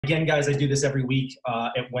Again, guys, I do this every week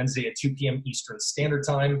at Wednesday at 2 p.m. Eastern Standard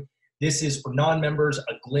Time. This is for non-members,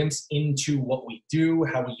 a glimpse into what we do,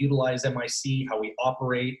 how we utilize MIC, how we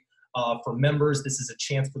operate. For members, this is a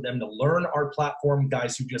chance for them to learn our platform,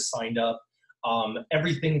 guys who just signed up.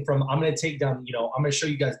 Everything from, I'm going to take down, I'm going to show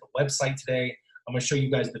you guys the website today. I'm going to show you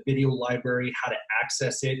guys the video library, how to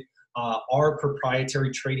access it, our proprietary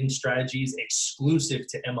trading strategies exclusive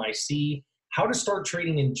to MIC, how to start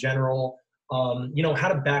trading in general, how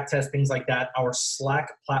to backtest, things like that. Our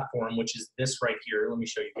Slack platform, which is this right here. Let me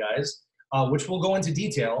show you guys, which we'll go into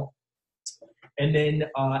detail. And then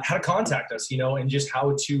how to contact us, and just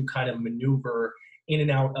how to kind of maneuver in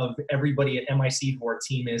and out of everybody at MIC, who our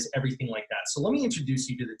team is, everything like that. So let me introduce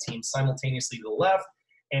you to the team simultaneously to the left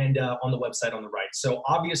and on the website on the right. So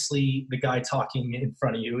obviously the guy talking in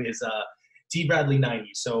front of you is T Bradley 90.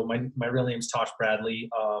 So my real name is Tosh Bradley.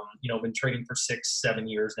 I've been trading for 6-7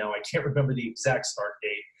 years now. I can't remember the exact start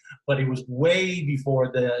date, but it was way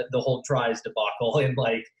before the whole tries debacle in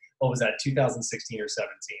what was that, 2016 or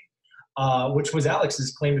 17, which was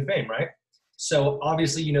Alex's claim to fame, right? So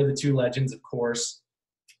obviously, the two legends, of course.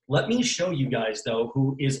 Let me show you guys though,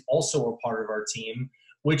 who is also a part of our team,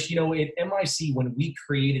 which, at MIC, when we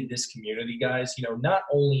created this community, guys, not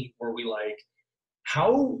only were we like,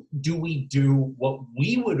 how do we do what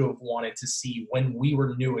we would have wanted to see when we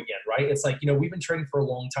were new again, right? It's like, we've been trading for a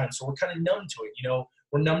long time, so we're kind of numb to it.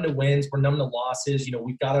 We're numb to wins, we're numb to losses.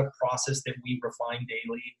 We've got a process that we refine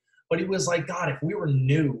daily. But it was like, God, if we were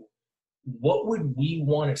new, what would we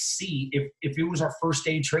want to see if it was our first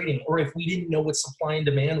day trading, or if we didn't know what supply and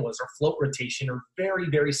demand was, or float rotation, or very,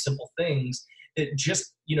 very simple things that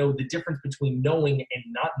just, the difference between knowing and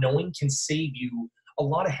not knowing can save you a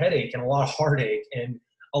lot of headache and a lot of heartache and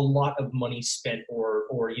a lot of money spent or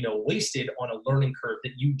wasted on a learning curve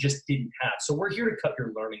that you just didn't have. So we're here to cut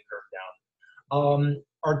your learning curve down.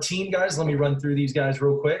 Our team, guys, let me run through these guys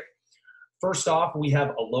real quick. First off, we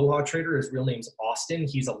have Aloha Trader. His real name's Austin.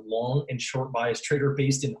 He's a long and short bias trader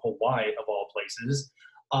based in Hawaii, of all places.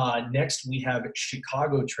 Next, we have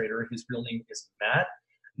Chicago Trader. His real name is Matt.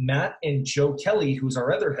 Matt and Joe Kelly, who's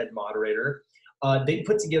our other head moderator, they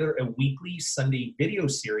put together a weekly Sunday video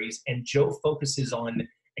series, and Joe focuses on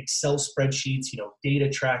Excel spreadsheets, data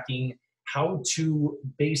tracking, how to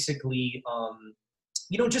basically,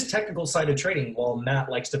 just technical side of trading, while Matt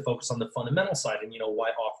likes to focus on the fundamental side and, why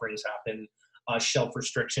offerings happen, shelf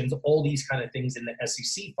restrictions, all these kind of things in the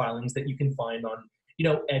SEC filings that you can find on,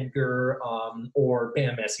 Edgar or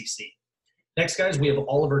BAM SEC. Next, guys, we have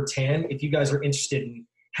Oliver Tan. If you guys are interested in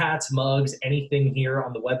hats, mugs, anything here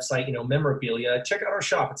on the website, memorabilia, check out our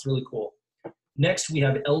shop. It's really cool. Next, we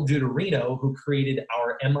have El Duderino, who created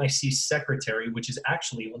our MIC secretary, which is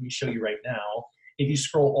actually, let me show you right now. If you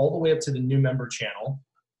scroll all the way up to the new member channel,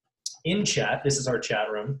 in chat, this is our chat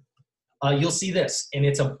room, you'll see this, and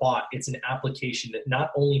it's a bot. It's an application that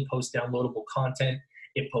not only posts downloadable content,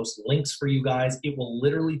 it posts links for you guys. It will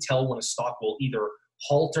literally tell when a stock will either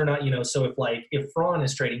halt or not, so if Fran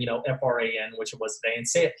is trading, FRAN, which it was today, and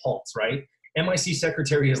say it halts, right? MIC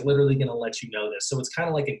secretary is literally going to let you know this. So it's kind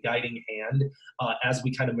of like a guiding hand as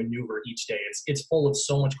we kind of maneuver each day. It's full of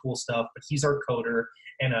so much cool stuff, but he's our coder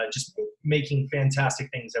and just making fantastic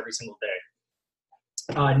things every single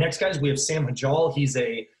day. Next, guys, we have Sam Hajal. He's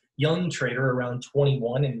a young trader around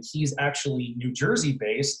 21, and he's actually New Jersey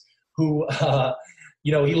based, who,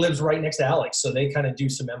 he lives right next to Alex. So they kind of do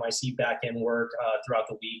some MIC back-end work throughout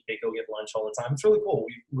the week. They go get lunch all the time. It's really cool.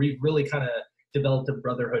 We've really kind of developed a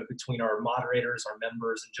brotherhood between our moderators, our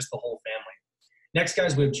members, and just the whole family. Next,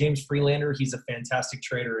 guys, we have James Freelander. He's a fantastic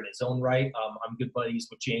trader in his own right. I'm good buddies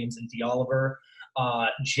with James and D. Oliver.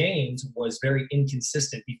 James was very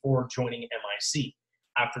inconsistent before joining MIC.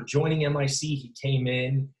 After joining MIC, he came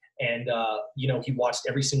in and, he watched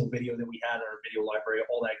every single video that we had in our video library,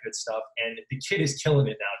 all that good stuff. And the kid is killing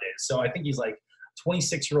it nowadays. So I think he's like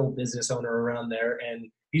 26-year-old business owner around there. And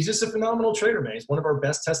he's just a phenomenal trader, man. He's one of our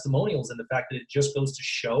best testimonials in the fact that it just goes to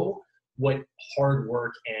show what hard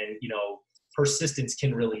work and, persistence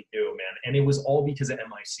can really do, man. And it was all because of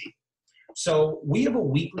MIC. So we have a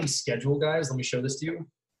weekly schedule, guys. Let me show this to you.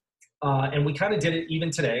 And we kind of did it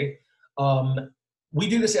even today. We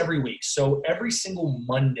do this every week. So every single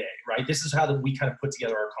Monday, right? This is how we kind of put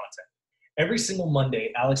together our content. Every single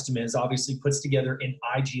Monday, Alex Demiz obviously puts together an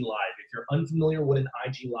IG Live. If you're unfamiliar with an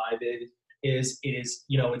IG Live is,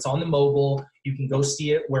 it's on the mobile. You can go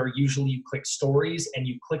see it where usually you click stories and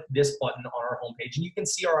you click this button on our homepage and you can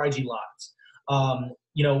see our IG Lives.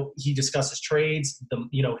 He discusses trades,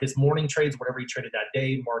 his morning trades, whatever he traded that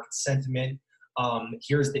day, market sentiment.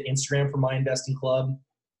 Here's the Instagram for My Investing Club.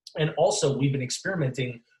 And also we've been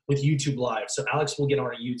experimenting with YouTube Live. So Alex will get on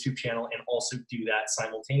our YouTube channel and also do that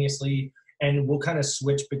simultaneously. And we'll kind of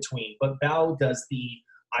switch between. But Bao does the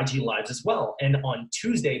IG Lives as well. And on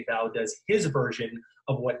Tuesday, Bao does his version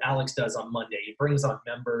of what Alex does on Monday. He brings on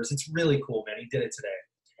members. It's really cool, man. He did it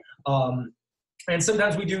today. And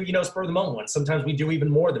sometimes we do, spur of the moment ones. Sometimes we do even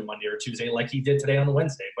more than Monday or Tuesday, like he did today on the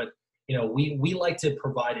Wednesday. But, we like to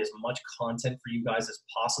provide as much content for you guys as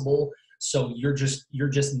possible. So you're just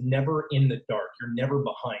never in the dark. You're never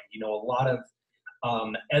behind. A lot of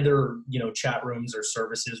other, chat rooms or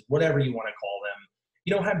services, whatever you want to call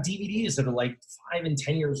them, have DVDs that are like 5 and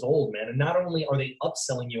 10 years old, man. And not only are they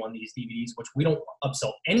upselling you on these DVDs, which we don't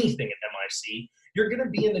upsell anything at MIC, you're going to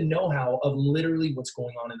be in the know-how of literally what's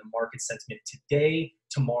going on in the market sentiment today,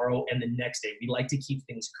 tomorrow, and the next day. We like to keep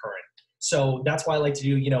things current. So that's why I like to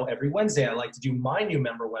do, every Wednesday, I like to do my new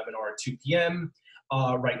member webinar at 2 p.m.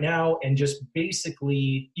 Right now, and just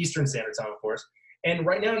basically Eastern Standard Time, of course. And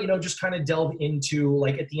right now, just kind of delve into,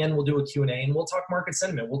 like, at the end, we'll do a Q&A and we'll talk market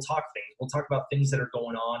sentiment. We'll talk things. We'll talk about things that are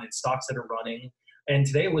going on and stocks that are running. And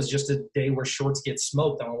today was just a day where shorts get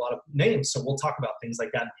smoked on a lot of names. So we'll talk about things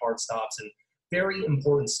like that and hard stops and very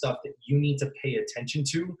important stuff that you need to pay attention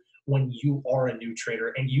to when you are a new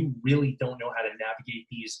trader and you really don't know how to navigate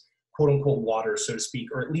these quote unquote waters, so to speak,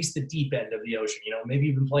 or at least the deep end of the ocean. Maybe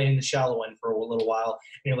you've been playing the shallow end for a little while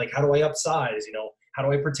and you're like, how do I upsize? How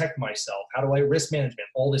do I protect myself? How do I risk management?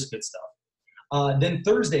 All this good stuff. Then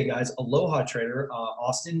Thursday, guys, Aloha Trader,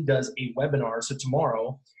 Austin does a webinar. So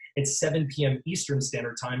tomorrow it's 7 p.m. Eastern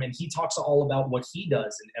Standard Time, and he talks all about what he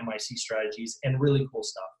does in MIC strategies and really cool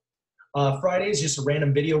stuff. Friday is just a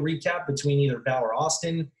random video recap between either Bao or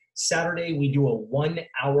Austin. Saturday, we do a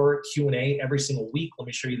 1-hour Q&A every single week. Let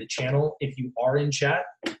me show you the channel. If you are in chat,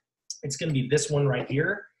 it's going to be this one right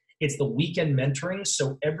here. It's the weekend mentoring.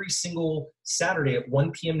 So every single Saturday at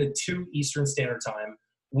 1 p.m. to 2 Eastern Standard Time,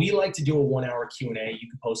 we like to do a 1-hour Q&A. You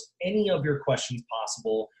can post any of your questions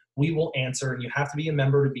possible. We will answer, and you have to be a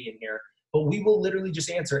member to be in here. But we will literally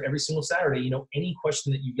just answer every single Saturday, any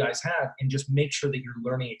question that you guys have, and just make sure that your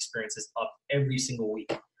learning experience is up every single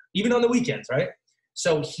week, even on the weekends, right?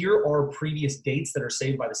 So here are previous dates that are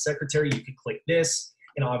saved by the secretary. You can click this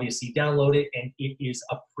and obviously download it, and it is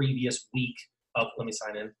a previous week of, let me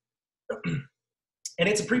sign in. And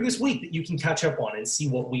it's a previous week that you can catch up on and see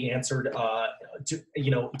what we answered to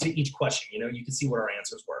each question. You can see what our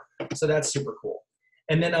answers were. So that's super cool.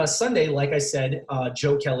 And then Sunday, like I said,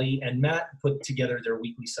 Joe Kelly and Matt put together their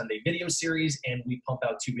weekly Sunday video series, and we pump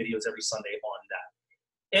out 2 videos every Sunday on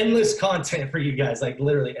that. Endless content for you guys, like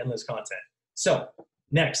literally endless content. So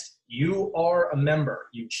next, you are a member.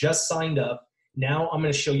 You just signed up. Now I'm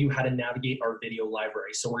going to show you how to navigate our video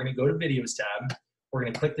library. So we're going to go to Videos tab. We're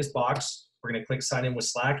going to click this box. We're going to click Sign in with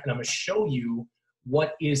Slack, and I'm going to show you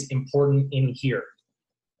what is important in here.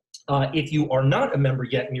 If you are not a member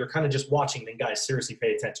yet and you're kind of just watching, then guys, seriously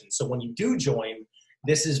pay attention. So when you do join,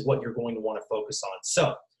 this is what you're going to want to focus on.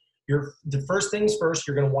 So the first things first,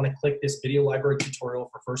 you're going to want to click this video library tutorial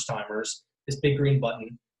for first timers, this big green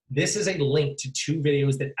button. This is a link to 2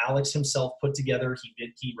 videos that Alex himself put together.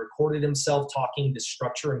 He recorded himself talking the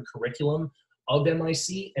structure and curriculum of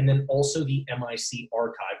MIC, and then also the MIC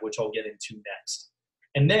archive, which I'll get into next.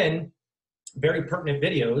 And then very pertinent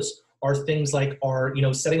videos are things like our,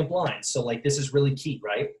 setting up lines. So like this is really key,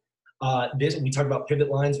 right? We talk about pivot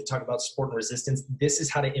lines, we talk about support and resistance. This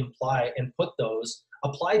is how to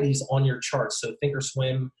apply these on your charts. So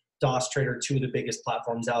Thinkorswim, DOS Trader, 2 of the biggest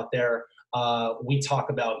platforms out there. We talk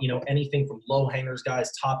about, anything from low hangers,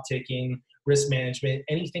 guys, top ticking, risk management,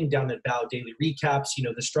 anything down to Bao daily recaps.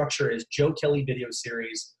 The structure is Joe Kelly video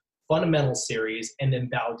series, fundamental series, and then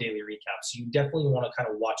Bao daily recaps. So you definitely want to kind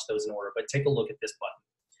of watch those in order, but take a look at this button.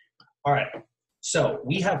 All right. So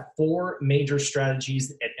we have 4 major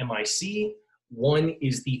strategies at MIC. One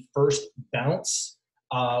is the first bounce,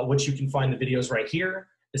 which you can find the videos right here.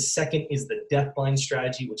 The second is the death line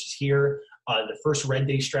strategy, which is here. The first red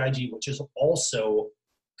day strategy, which is also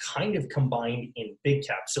kind of combined in big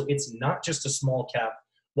cap. So it's not just a small cap.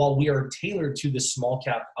 While we are tailored to the small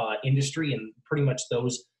cap industry and pretty much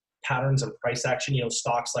those patterns of price action,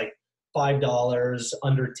 stocks like $5,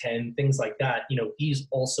 under 10, things like that, these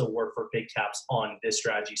also work for big caps on this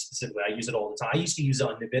strategy specifically. I use it all the time. I used to use it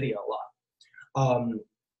on NVIDIA a lot.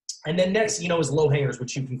 And then next, is low hangers,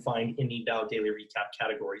 which you can find in the Dow Daily Recap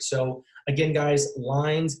category. So again, guys,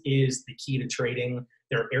 lines is the key to trading.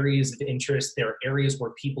 There are areas of interest. There are areas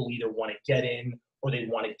where people either want to get in or they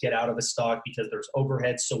want to get out of a stock because there's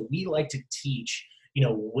overhead. So we like to teach,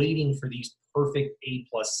 waiting for these perfect A+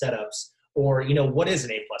 setups, or, what is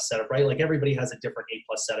an A+ setup, right? Like everybody has a different A+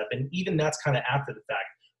 setup. And even that's kind of after the fact.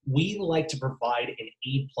 we like to provide an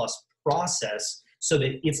A+ process so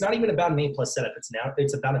that it's not even about an A+ setup.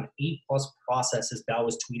 It's about an A+ process, as Bao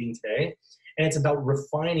was tweeting today. And it's about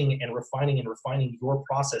refining and refining and refining your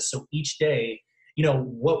process. So each day, you know,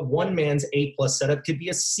 what one man's A+ setup could be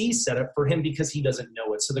a C setup for him because he doesn't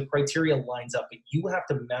know it. So the criteria lines up, but you have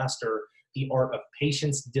to master the art of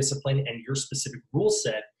patience, discipline, and your specific rule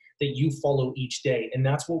set that you follow each day. And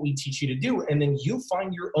that's what we teach you to do. And then you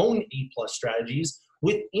find your own A+ strategies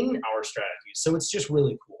within our strategies. So it's just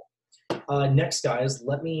really cool. Next, guys,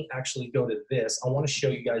 let me actually go to this. I want to show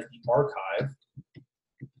you guys the archive.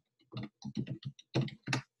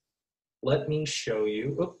 Let me show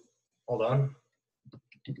you, oh, hold on.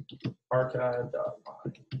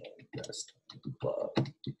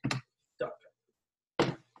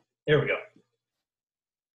 Archive.myinvestclub.com. There we go.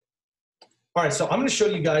 All right, so I'm going to show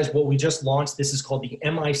you guys what we just launched. This is called the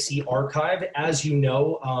MIC Archive. As you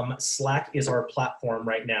know, Slack is our platform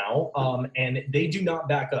right now, and they do not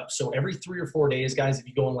back up. So every 3 or 4 days, guys, if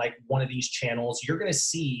you go in like one of these channels, you're going to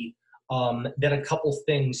see that a couple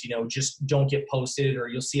things, you know, just don't get posted, or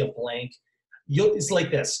you'll see a blank. It's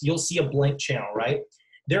like this. You'll see a blank channel, right?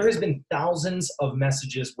 There has been thousands of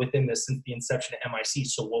messages within this since the inception of MIC.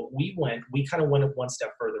 So what we kind of went one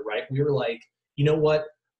step further, right? We were like, you know what?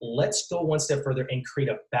 Let's go one step further and create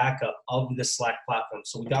a backup of the Slack platform.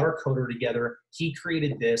 So we got our coder together. He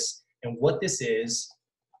created this. And what this is,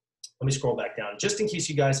 let me scroll back down. Just in case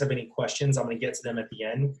you guys have any questions, I'm going to get to them at the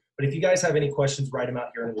end. But if you guys have any questions, write them out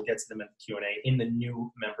here and we'll get to them in the Q&A in the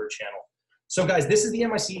new member channel. So guys, this is the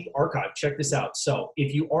MIC archive. Check this out. So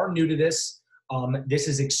if you are new to this, this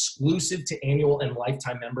is exclusive to annual and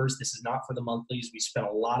lifetime members. This is not for the monthlies. We spent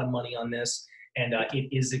a lot of money on this, and it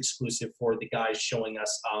is exclusive for the guys showing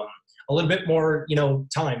us a little bit more, you know,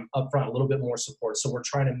 time up front, a little bit more support. So we're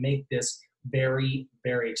trying to make this very,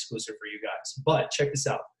 very exclusive for you guys. But check this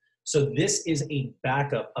out. So this is a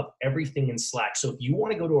backup of everything in Slack. So if you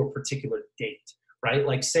want to go to a particular date, right?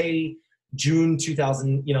 Like say June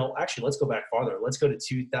 2000, you know, actually let's go back farther. Let's go to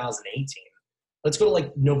 2018. Let's go to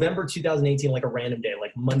like November 2018, like a random day,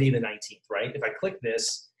 like Monday the 19th, right? If I click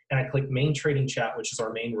this and I click main trading chat, which is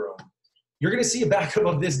our main room, you're going to see a backup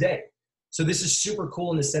of this day. So this is super cool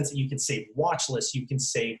in the sense that you can save watch lists, you can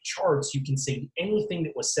save charts, you can save anything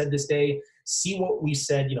that was said this day, see what we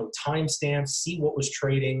said, you know, timestamps, see what was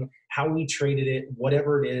trading, how we traded it,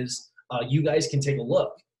 whatever it is. You guys can take a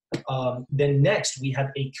look. Then next, we have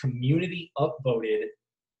a community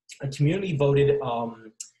voted,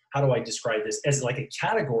 how do I describe this? As like a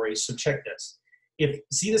category. So check this.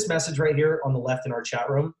 See this message right here on the left in our chat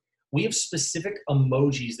room? We have specific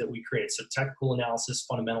emojis that we create. So technical analysis,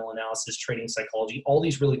 fundamental analysis, trading psychology, all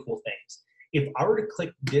these really cool things. If I were to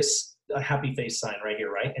click this happy face sign right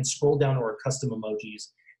here, right, and scroll down to our custom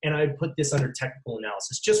emojis, and I'd put this under technical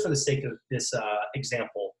analysis, just for the sake of this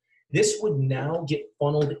example, this would now get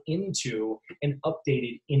funneled into and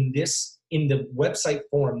updated in the website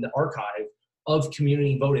form, the archive of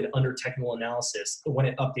community voted under technical analysis when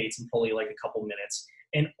it updates in probably like a couple minutes,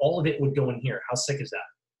 and all of it would go in here. How sick is that?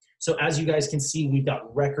 So as you guys can see, we've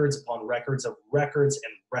got records upon records of records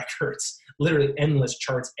and records, literally endless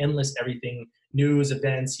charts, endless everything, news,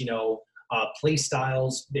 events, you know, play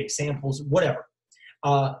styles, the examples, whatever.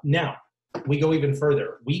 Now we go even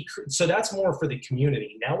further. So that's more for the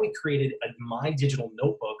community. Now we created my digital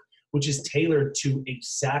notebook, which is tailored to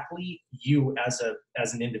exactly you as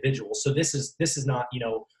an individual. So this is not, you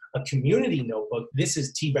know, a community notebook. This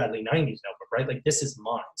is T. Bradley 90's notebook, right? Like this is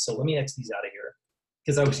mine. So let me X these out of here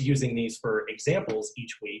because I was using these for examples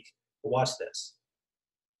each week. But watch this.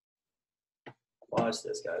 Watch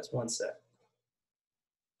this, guys. One sec.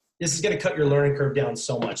 This is going to cut your learning curve down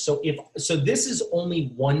so much. So this is only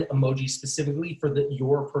one emoji specifically for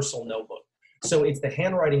your personal notebook. So it's the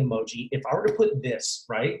handwriting emoji. If I were to put this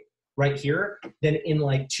right here, then in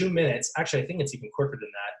like 2 minutes, actually I think it's even quicker than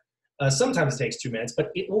that. Sometimes it takes 2 minutes, but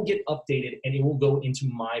it will get updated and it will go into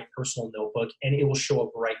my personal notebook and it will show up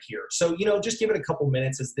right here. So, you know, just give it a couple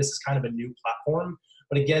minutes as this is kind of a new platform.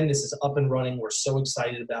 But again, this is up and running. We're so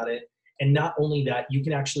excited about it. And not only that, you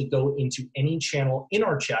can actually go into any channel in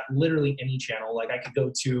our chat, literally any channel. Like I could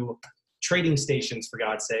go to trading stations, for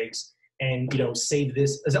God's sakes, and, you know, save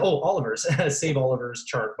this. Oh, Oliver's, save Oliver's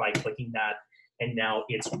chart by clicking that. And now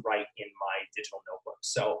it's right in my digital notebook.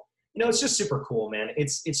 So, you know, it's just super cool, man.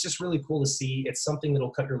 It's just really cool to see. It's something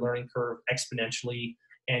that'll cut your learning curve exponentially.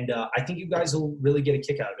 And I think you guys will really get a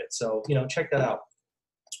kick out of it. So, you know, check that out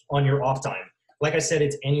on your off time. Like I said,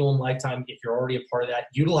 it's annual and lifetime. If you're already a part of that,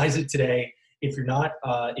 utilize it today. If you're not,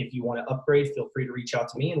 if you want to upgrade, feel free to reach out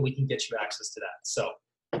to me and we can get you access to that. So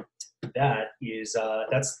that is,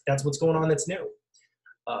 that's what's going on that's new.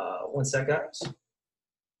 One sec, guys.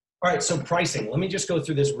 All right, so pricing. Let me just go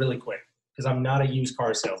through this really quick because I'm not a used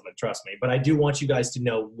car salesman, trust me. But I do want you guys to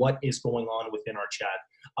know what is going on within our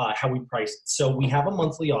chat, how we price it. So we have a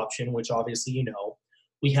monthly option, which obviously you know.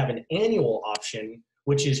 We have an annual option,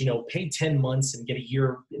 which is, you know, pay 10 months and get a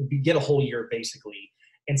year, get a whole year basically.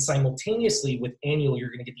 And simultaneously with annual, you're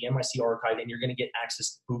going to get the MIC archive and you're going to get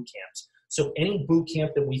access to boot camps. So any boot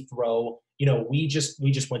camp that we throw, you know, we just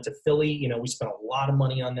went to Philly, you know, we spent a lot of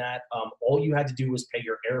money on that. All you had to do was pay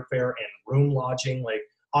your airfare and room lodging. Like,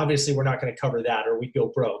 obviously we're not going to cover that or we'd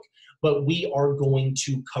go broke, but we are going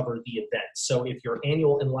to cover the event. So if you're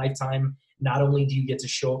annual and lifetime, not only do you get to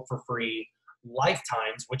show up for free,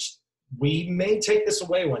 lifetimes, which we may take this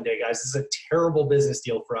away one day, guys. This is a terrible business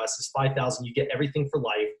deal for us. It's $5,000. You get everything for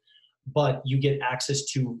life, but you get access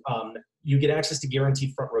to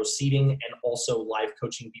guaranteed front row seating and also live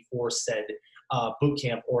coaching before said boot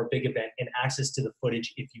camp or big event, and access to the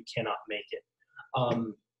footage if you cannot make it.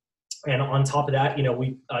 And on top of that, you know,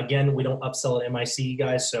 we don't upsell at MIC,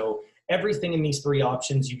 guys. So everything in these three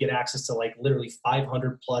options, you get access to like literally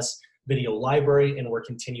 500 plus video library, and we're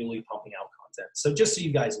continually pumping out content. So just so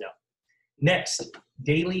you guys know. Next,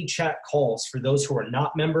 daily chat calls. For those who are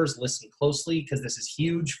not members, listen closely because this is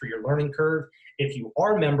huge for your learning curve. If you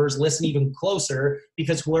are members, listen even closer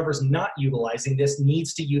because whoever's not utilizing this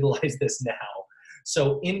needs to utilize this now.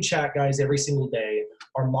 So in chat, guys, every single day,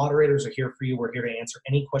 our moderators are here for you. We're here to answer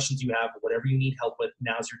any questions you have, whatever you need help with.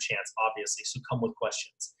 Now's your chance, obviously, so come with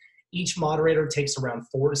questions. Each moderator takes around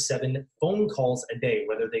 4 to 7 phone calls a day,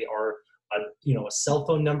 whether they are a cell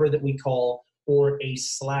phone number that we call or a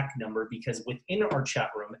Slack number, because within our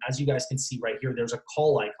chat room, as you guys can see right here, there's a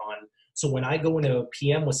call icon. So when I go into a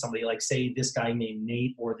PM with somebody, like say this guy named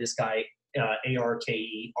Nate or this guy ARKE,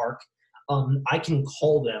 I can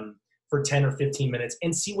call them for 10 or 15 minutes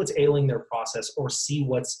and see what's ailing their process, or see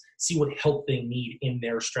what help they need in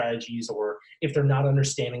their strategies, or if they're not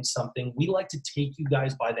understanding something. We like to take you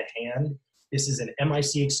guys by the hand. This is an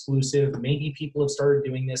MIC exclusive. Maybe people have started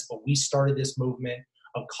doing this, but we started this movement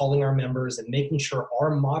of calling our members and making sure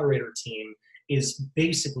our moderator team is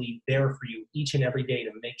basically there for you each and every day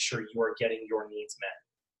to make sure you are getting your needs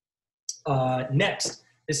met. Next,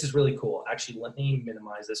 this is really cool. Actually, let me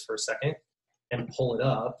minimize this for a second and pull it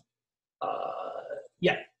up.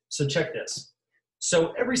 Yeah, so check this.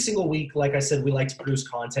 So every single week, like I said, we like to produce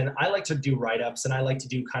content. I like to do write-ups and I like to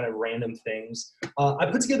do kind of random things. I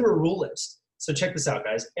put together a rule list. So check this out,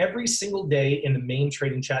 guys. Every single day in the main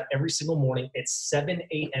trading chat, every single morning, it's 7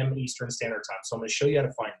 a.m. Eastern Standard Time. So I'm going to show you how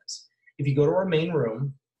to find this. If you go to our main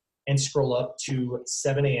room and scroll up to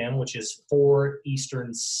 7 a.m., which is 4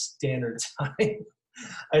 Eastern Standard Time,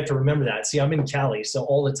 I have to remember that. See, I'm in Cali, so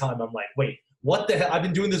all the time I'm like, wait, what the hell? I've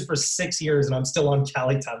been doing this for 6 years and I'm still on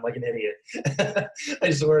Cali time like an idiot.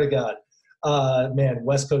 I swear to God. Man,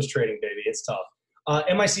 West Coast trading, baby. It's tough.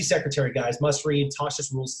 MIC secretary, guys, must read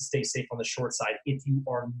Tasha's rules to stay safe on the short side. If you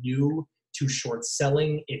are new to short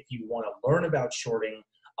selling, if you want to learn about shorting,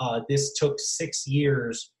 this took 6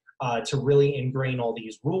 years to really ingrain all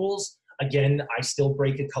these rules. Again, I still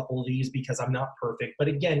break a couple of these because I'm not perfect. But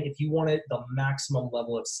again, if you wanted the maximum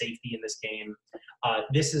level of safety in this game,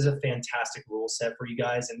 this is a fantastic rule set for you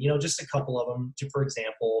guys. And, just a couple of them, for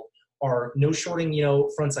example, are no shorting,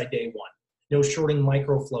 frontside day one. No shorting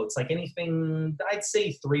micro floats, like anything, I'd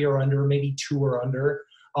say 3 or under, maybe 2 or under,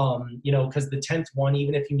 because the 10th one,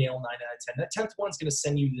 even if you nail 9 out of 10, that 10th one's going to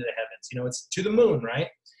send you to the heavens. It's to the moon, right?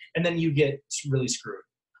 And then you get really screwed.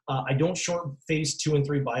 I don't short phase 2 and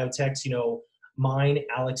 3 biotechs. Mine,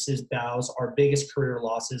 Alex's, Bow's, our biggest career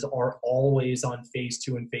losses are always on phase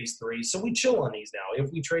 2 and phase 3. So we chill on these now.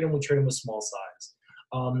 If we trade them with small size.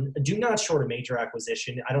 Do not short a major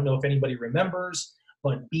acquisition. I don't know if anybody remembers,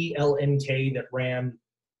 but BLNK that ran,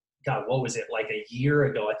 God, what was it, like a year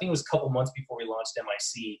ago? I think it was a couple months before we launched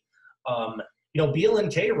MIC.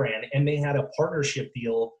 BLNK ran, and they had a partnership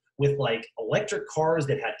deal with like electric cars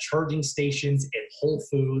that had charging stations at Whole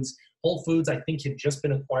Foods. Whole Foods, I think, had just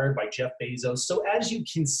been acquired by Jeff Bezos. So as you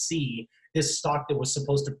can see, this stock that was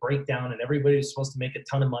supposed to break down and everybody was supposed to make a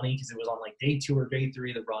ton of money because it was on like day 2 or day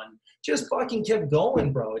 3 of the run, just fucking kept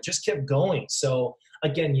going, bro. It just kept going. So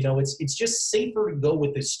again, it's just safer to go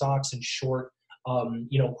with the stocks and short, quote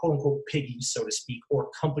unquote piggies, so to speak, or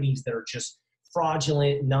companies that are just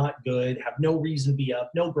fraudulent, not good, have no reason to be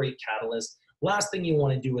up, no great catalyst. Last thing you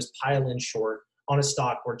want to do is pile in short on a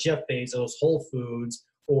stock where Jeff Bezos, Whole Foods,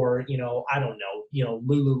 or, I don't know,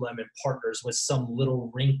 Lululemon partners with some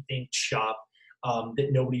little ring-dink shop that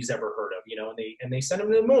nobody's ever heard of, and they send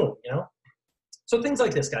them to the moon, So things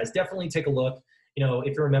like this, guys, definitely take a look.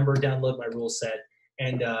 If you remember, download my rule set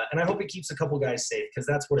And I hope it keeps a couple guys safe, because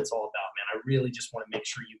that's what it's all about, man. I really just want to make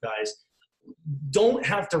sure you guys don't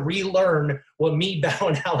have to relearn what me, Bao,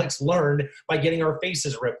 and Alex learned by getting our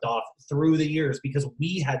faces ripped off through the years, because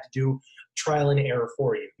we had to do trial and error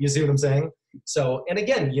for you. You see what I'm saying? So, and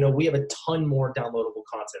again, you know, we have a ton more downloadable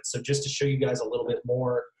content. So just to show you guys a little bit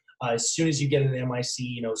more, as soon as you get an MIC,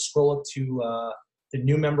 you know, scroll up to the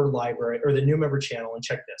new member library or the new member channel and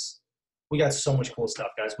check this. We got so much cool stuff,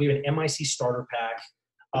 guys. We have an MIC starter pack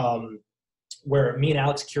where me and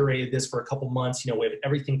Alex curated this for a couple months. You know, we have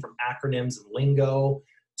everything from acronyms and lingo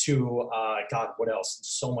to, God, what else?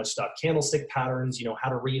 So much stuff. Candlestick patterns, you know, how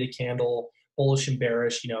to read a candle, bullish and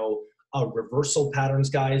bearish, you know, reversal patterns,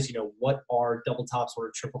 guys, you know, what are double tops, what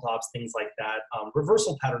are triple tops, things like that.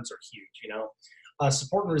 Reversal patterns are huge, you know.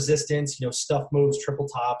 Support and resistance, you know, stuff moves, triple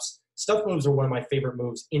tops. Stuff moves are one of my favorite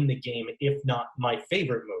moves in the game, if not my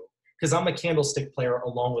favorite move, because I'm a candlestick player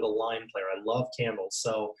along with a line player. I love candles.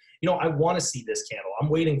 So, you know, I want to see this candle. I'm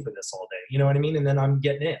waiting for this all day. You know what I mean? And then I'm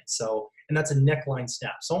getting in. So, and that's a neckline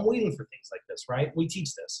snap. So I'm waiting for things like this, right? We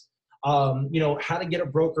teach this. You know, how to get a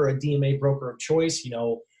broker, a DMA broker of choice. You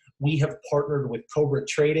know, we have partnered with Cobra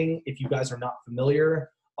Trading. If you guys are not familiar,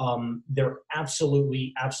 they're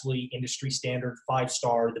absolutely industry standard,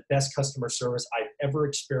 5-star, the best customer service I've ever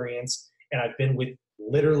experienced. And I've been with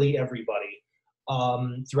literally everybody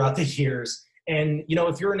throughout the years. And, you know,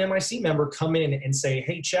 if you're an MIC member, come in and say,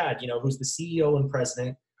 hey, Chad, you know, who's the CEO and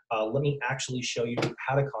president, let me actually show you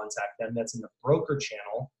how to contact them. That's in the broker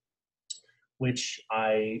channel, which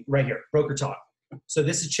right here, Broker Talk. So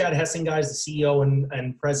this is Chad Hessing, guys, the CEO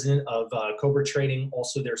and president of Cobra Trading,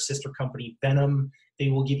 also their sister company, Venom. They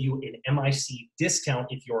will give you an MIC discount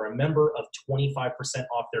if you're a member of 25%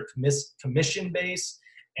 off their commission base.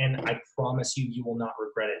 And I promise you, you will not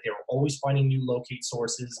regret it. They're always finding new locate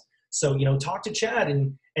sources. So, you know, talk to Chad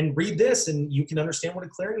and read this, and you can understand what a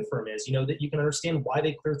clearing firm is. You know, that you can understand why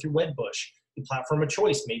they clear through Wedbush, the platform of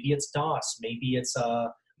choice. Maybe it's DOS, maybe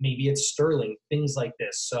it's Sterling, things like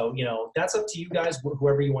this. So, you know, that's up to you guys,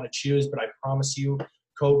 whoever you want to choose. But I promise you,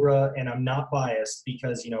 Cobra, and I'm not biased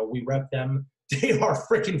because, you know, we rep them. They are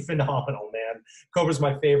freaking phenomenal, man. Cobra's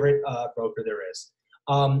my favorite broker there is.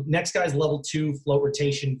 Next, guys, level 2, float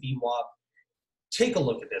rotation, VWAP. Take a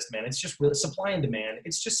look at this, man. It's just really supply and demand.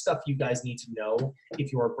 It's just stuff you guys need to know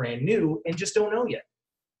if you are brand new and just don't know yet.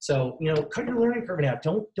 So, you know, cut your learning curve in half.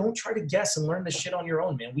 Don't try to guess and learn this shit on your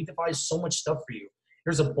own, man. We devise so much stuff for you.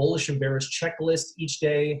 Here's a bullish and bearish checklist each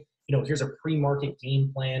day. You know, here's a pre-market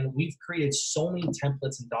game plan. We've created so many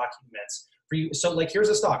templates and documents for you. So, like, here's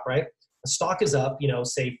a stock, right? A stock is up, you know,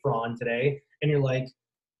 say Fron today, and you're like,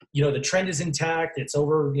 you know, the trend is intact, it's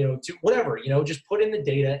over, you know, to whatever, you know, just put in the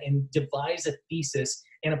data and devise a thesis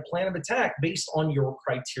and a plan of attack based on your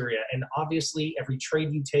criteria. And obviously every trade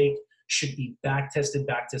you take should be back tested,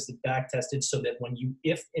 so that when you,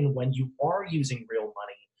 if and when you are using real money,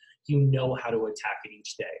 you know how to attack it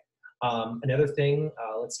each day. Another thing,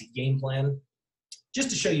 let's see, game plan, just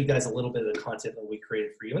to show you guys a little bit of the content that we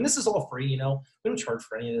created for you. And this is all free, you know, we don't charge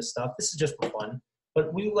for any of this stuff. This is just for fun,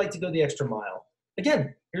 but we like to go the extra mile.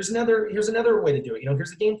 Again, here's another way to do it. You know,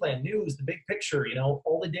 here's the game plan, news, the big picture, you know,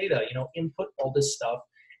 all the data, you know, input all this stuff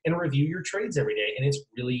and review your trades every day. And it's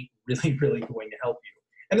really, really, really going to help you.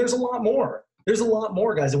 And there's a lot more. There's a lot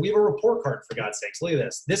more, guys. And we have a report card, for God's sakes. Look at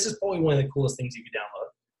this. This is probably one of the coolest things you could download.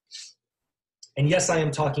 And yes, I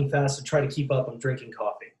am talking fast, so try to keep up. I'm drinking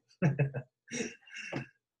coffee.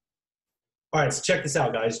 All right, so check this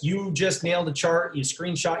out, guys. You just nailed a chart. You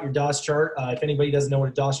screenshot your DOS chart. If anybody doesn't know what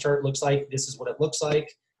a DOS chart looks like, this is what it looks like.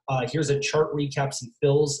 Here's a chart recaps and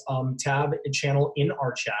fills tab and channel in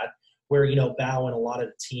our chat where, you know, Bao and a lot of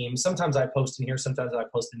the team, sometimes I post in here, sometimes I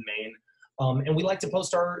post in main. And we like to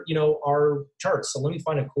post our, you know, our charts. So let me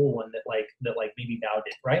find a cool one that maybe Bao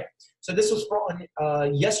did, right? So this was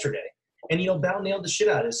from yesterday. And, you know, Bao nailed the shit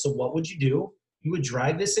out of it. So what would you do? You would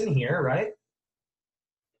drag this in here, right?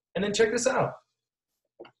 And then check this out.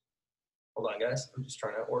 Hold on, guys. I'm just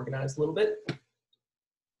trying to organize a little bit.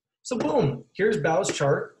 So boom, here's Bao's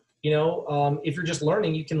chart. You know, if you're just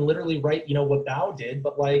learning, you can literally write, you know, what Bao did,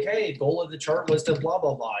 but like, hey, goal of the chart was to blah,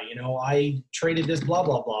 blah, blah. You know, I traded this blah,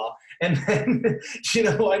 blah, blah. And then, you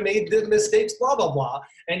know, I made the mistakes, blah, blah, blah.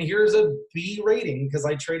 And here's a B rating because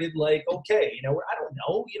I traded like, okay, you know, I don't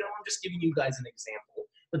know. You know, I'm just giving you guys an example.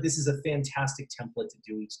 But this is a fantastic template to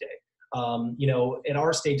do each day. You know, at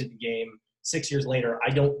our stage of the game, 6 years later, I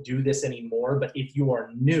don't do this anymore, but if you are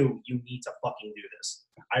new, you need to fucking do this.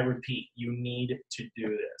 I repeat, you need to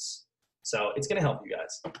do this. So it's gonna help you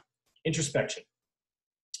guys. Introspection.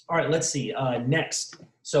 All right, let's see, next.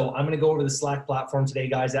 So I'm gonna go over to the Slack platform today,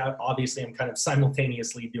 guys. Obviously, I'm kind of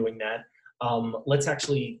simultaneously doing that. Let's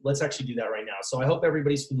actually do that right now. So I hope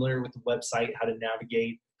everybody's familiar with the website, how to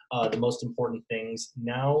navigate the most important things.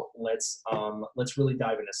 Now let's really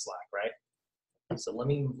dive into Slack, right? So let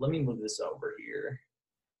me move this over here.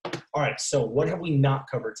 All right, so what have we not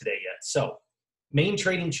covered today yet? So main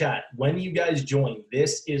trading chat, when you guys join,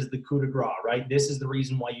 this is the coup de grace, right? This is the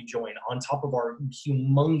reason why you join, on top of our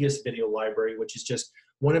humongous video library, which is just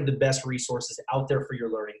one of the best resources out there for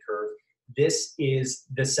your learning curve. This is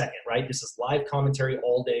the second, right? This is live commentary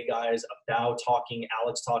all day, guys. About talking,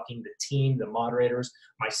 Alex talking, the team, the moderators,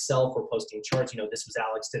 myself. We're posting charts. You know, this was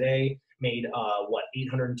Alex today. Made what,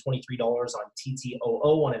 $823 on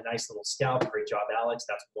TTOO on a nice little scalp. Great job, Alex.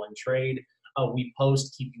 That's one trade. We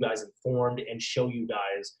post, keep you guys informed, and show you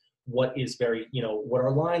guys what is very, you know, what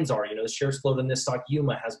our lines are. You know, the shares float in this stock,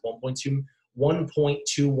 Yuma, has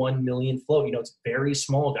 1.21 million float. You know, it's very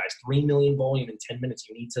small, guys. 3 million volume in 10 minutes.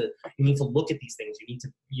 You need to look at these things.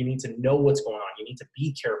 You need to know what's going on. You need to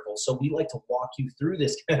be careful. So we like to walk you through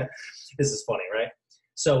this. This is funny, right?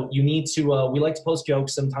 So you need to, we like to post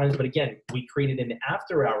jokes sometimes, but again, we created an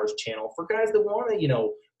after hours channel for guys that want to, you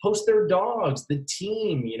know, post their dogs, the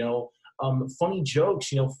team, you know, funny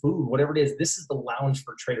jokes, you know, food, whatever it is. This is the lounge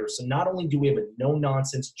for traders. So not only do we have a no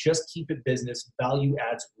nonsense, just keep it business, value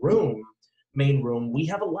adds room, main room, we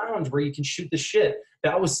have a lounge where you can shoot the shit.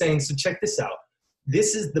 That was saying, so check this out.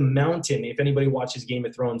 This is the mountain, if anybody watches Game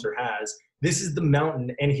of Thrones or has, this is the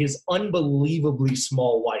mountain and his unbelievably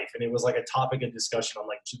small wife. And it was like a topic of discussion on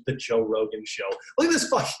like the Joe Rogan show. Look at this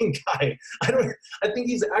fucking guy. I think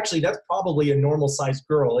he's actually, that's probably a normal sized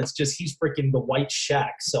girl. It's just, he's freaking the white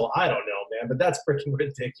shack. So I don't know, man, but that's freaking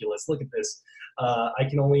ridiculous. Look at this. I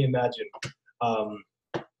can only imagine.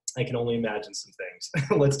 I can only imagine some things.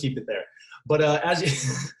 Let's keep it there. But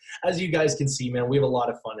as you guys can see, man, we have a lot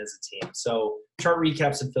of fun as a team. So chart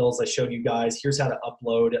recaps and fills I showed you guys. Here's how to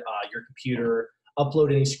upload your computer,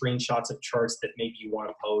 upload any screenshots of charts that maybe you want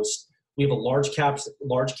to post. We have a large cap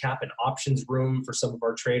and options room for some of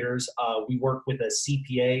our traders. We work with a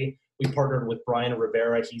CPA. We partnered with Brian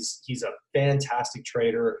Rivera. He's a fantastic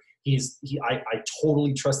trader. I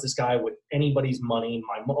totally trust this guy with anybody's money,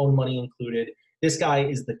 my own money included. This guy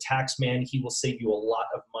is the tax man. He will save you a lot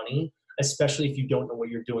of money, especially if you don't know what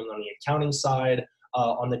you're doing on the accounting side,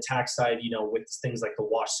 on the tax side, you know, with things like the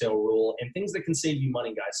wash sale rule and things that can save you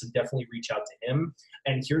money, guys. So definitely reach out to him.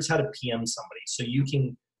 And here's how to PM somebody. So you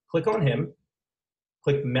can click on him,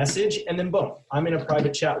 click message, and then boom, I'm in a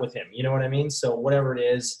private chat with him. You know what I mean? So whatever it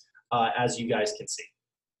is, as you guys can see.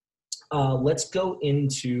 Let's go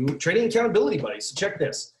into trading accountability buddies. So check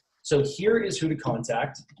this. So here is who to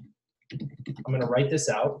contact. I'm going to write this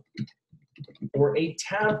out. Or a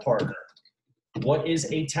tab partner. What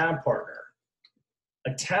is a tab partner?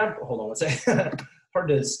 A tab, hold on one second. Hard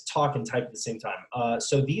to talk and type at the same time.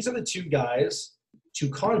 So these are the two guys to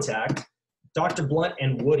contact, Dr. Blunt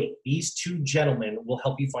and Woody. These two gentlemen will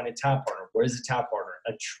help you find a tab partner. What is a tab partner?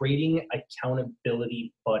 A trading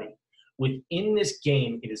accountability buddy. Within this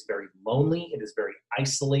game, it is very lonely. It is very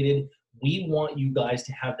isolated. We want you guys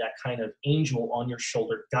to have that kind of angel on your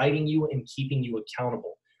shoulder, guiding you and keeping you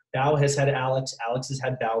accountable. Bao has had Alex. Alex has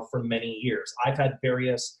had Bao for many years. I've had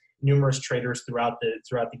numerous traders throughout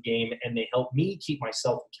the game, and they help me keep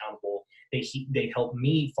myself accountable. They help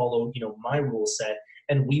me follow, you know, my rule set,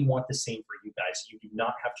 and we want the same for you guys. You do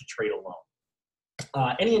not have to trade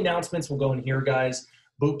alone. Any announcements will go in here, guys.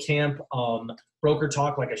 Boot camp, broker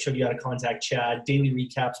talk, like I showed you how to contact Chad. Daily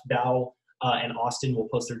recaps, Bao and Austin will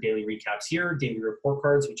post their daily recaps here. Daily report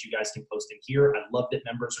cards, which you guys can post in here. I love that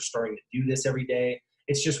members are starting to do this every day.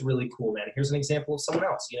 It's just really cool, man. Here's an example of someone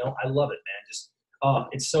else. You know, I love it, man. Just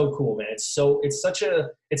it's so cool, man. It's such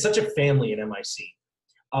a family in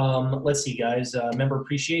MIC. Let's see, guys. Member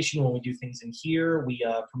appreciation. When we do things in here, we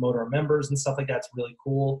promote our members and stuff like that. It's really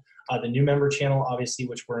cool. The new member channel, obviously,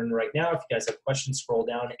 which we're in right now. If you guys have questions, scroll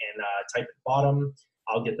down and type at the bottom.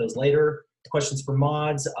 I'll get those later. Questions for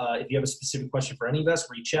mods. If you have a specific question for any of us,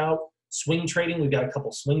 reach out. Swing trading. We've got a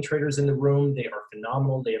couple swing traders in the room. They are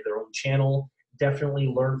phenomenal. They have their own channel. Definitely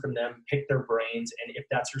learn from them, pick their brains, and if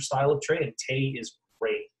that's your style of trading, Tay is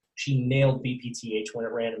great. She nailed BPTH when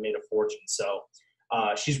it ran and made a fortune, so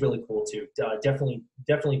she's really cool too. Definitely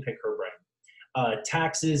pick her brain.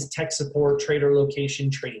 Taxes, tech support, trader location,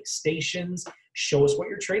 trading stations. Show us what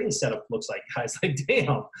your trading setup looks like, guys. Like,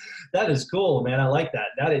 damn, that is cool, man. I like that.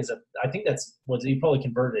 I think that's what you probably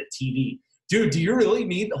converted a TV. Dude, do you really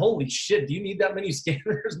need, holy shit, do you need that many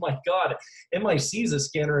scanners? My God, MIC is a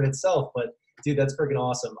scanner in itself, but dude, that's freaking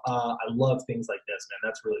awesome. I love things like this, man.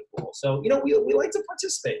 That's really cool. So, you know, we like to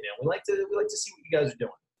participate, man. We like to see what you guys are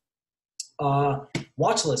doing.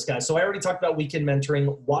 Watch list, guys. So I already talked about weekend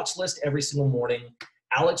mentoring. Watch list every single morning.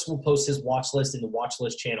 Alex will post his watch list in the watch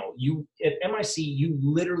list channel. You at MIC, you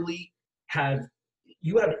literally have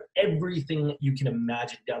everything you can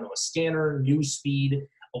imagine down to a scanner, news feed,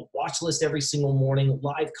 a watch list every single morning,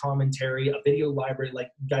 live commentary, a video library. Like,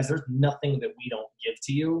 guys, there's nothing that we don't give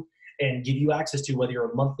to you and give you access to, whether you're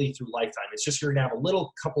a monthly through lifetime. It's just you're gonna have a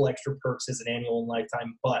little couple extra perks as an annual and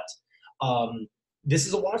lifetime, but this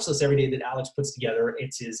is a watch list every day that Alex puts together.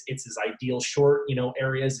 It's his ideal short,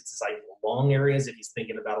 areas. It's his ideal long areas if he's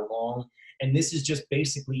thinking about a long. And this is just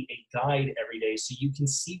basically a guide every day so you can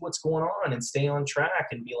see what's going on and stay on track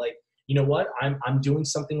and be like, you know what, I'm doing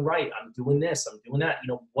something right. I'm doing this, I'm doing that,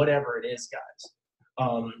 whatever it is,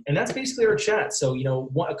 guys. And that's basically our chat. So,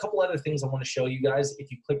 a couple other things I want to show you guys.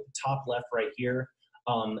 If you click the top left right here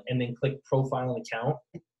and then click profile and account,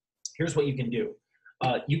 here's what you can do.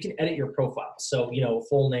 You can edit your profile. So,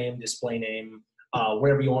 full name, display name,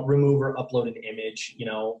 wherever you want, remove or upload an image,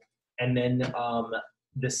 and then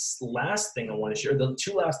this last thing I want to share, the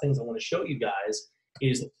two last things I want to show you guys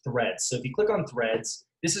is threads. So if you click on threads,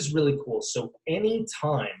 this is really cool. So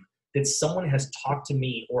anytime that someone has talked to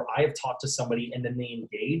me or I have talked to somebody and then they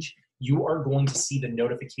engage, you are going to see the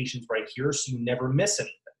notifications right here so you never miss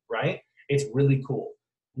anything, right? It's really cool.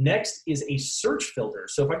 Next is a search filter.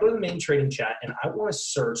 So if I go to the main trading chat and I want to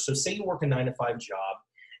search, so say you work a 9-to-5 job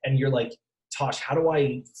and you're like, Tosh, how do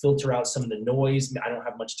I filter out some of the noise? I don't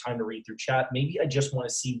have much time to read through chat. Maybe I just want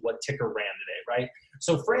to see what ticker ran today, right?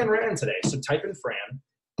 So Fran ran today. So type in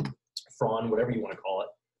Fran, whatever you want to call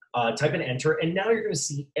it. Type in enter, and now you're going to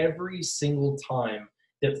see every single time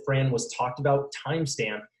that Fran was talked about,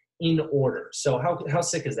 timestamp in order. So how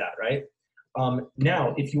sick is that, right?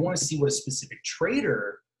 Now, if you want to see what a specific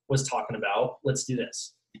trader was talking about, let's do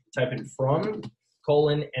this. Type in from,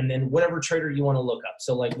 colon, and then whatever trader you want to look up.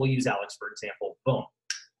 So like we'll use Alex, for example, boom.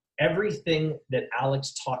 Everything that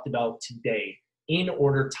Alex talked about today in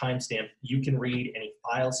order timestamp, you can read any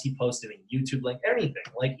files he posted in YouTube, like anything,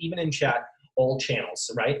 like even in chat, all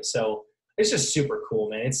channels, right? So it's just super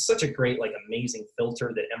cool, man. It's such a great, like amazing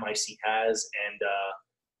filter that MIC has. And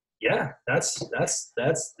yeah, that's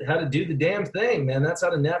how to do the damn thing, man. That's how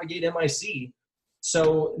to navigate MIC.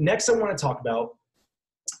 So next I want to talk about,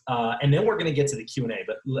 and then we're going to get to the Q&A,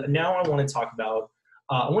 but now I want to talk about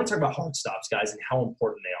hard stops, guys, and how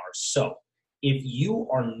important they are. So if you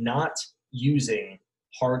are not using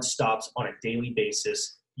hard stops on a daily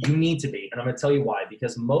basis, you need to be. And I'm going to tell you why.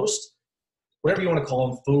 Because most, whatever you want to call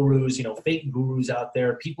them, gurus, fake gurus out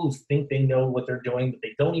there, people who think they know what they're doing, but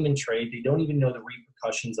they don't even trade. They don't even know the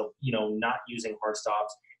repercussions of, not using hard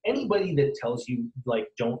stops. Anybody that tells you, like,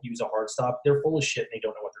 don't use a hard stop, they're full of shit and they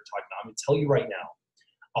don't know what they're talking about. I'm going to tell you right now,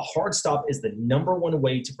 a hard stop is the #1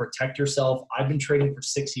 way to protect yourself. I've been trading for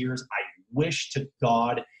 6 years. I wish to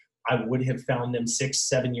God I would have found them 6,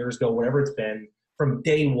 7 years ago, whatever it's been, from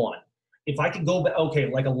day one. If I could go back, okay,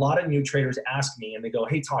 like a lot of new traders ask me and they go,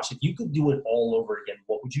 hey, Tosh, if you could do it all over again,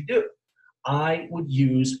 what would you do? I would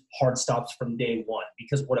use hard stops from day one,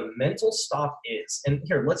 because what a mental stop is, and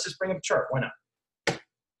here, let's just bring up a chart. Why not?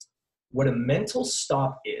 What a mental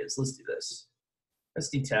stop is, let's do this. Let's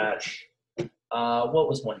detach. What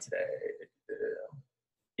was one today?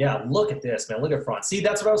 Yeah, look at this, man. Look at front. See,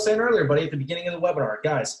 that's what I was saying earlier, buddy, at the beginning of the webinar.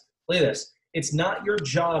 Guys, look at this. It's not your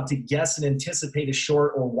job to guess and anticipate a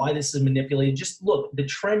short or why this is manipulated. Just look, the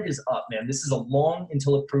trend is up, man. This is a long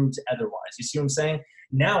until it proves otherwise. You see what I'm saying?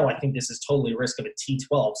 Now I think this is totally a risk of a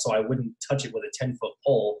T12, so I wouldn't touch it with a 10-foot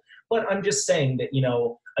pole. But I'm just saying that,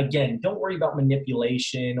 again, don't worry about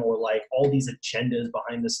manipulation or like all these agendas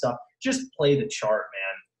behind this stuff. Just play the chart,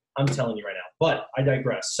 man. I'm telling you right now. But I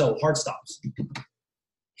digress. So hard stops.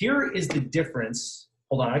 Here is the difference.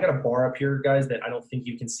 Hold on, I got a bar up here, guys, that I don't think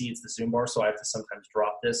you can see. It's the Zoom bar, so I have to sometimes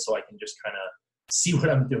drop this so I can just kind of see what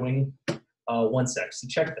I'm doing. One sec. So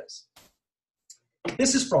check this.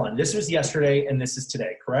 This is from. This was yesterday, and this is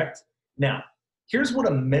today, correct? Now, here's what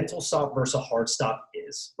a mental stop versus a hard stop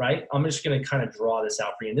is, right? I'm just going to kind of draw this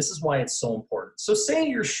out for you, and this is why it's so important. So say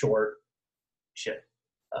you're short.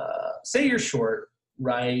 Say you're short,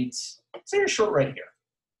 right? Say you're short right here.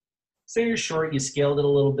 Say you're short, you scaled it a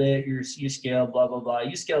little bit, you scaled, blah, blah, blah.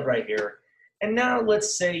 You scaled right here. And now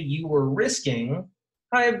let's say you were risking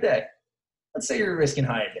high of day. Let's say you're risking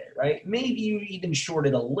high of day, right? Maybe you even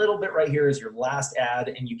shorted a little bit right here as your last ad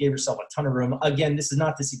and you gave yourself a ton of room. Again, this is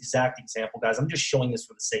not this exact example, guys. I'm just showing this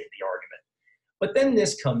for the sake of the argument. But then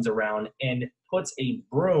this comes around and puts a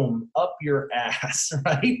broom up your ass,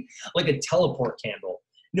 right? Like a teleport candle.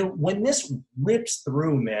 When this rips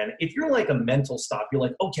through, man, if you're like a mental stop, you're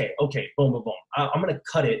like, okay, boom, boom, boom. I'm going to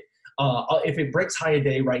cut it. if it breaks high a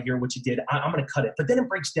day right here, which it did, I'm going to cut it. But then it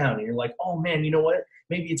breaks down and you're like, oh man, you know what?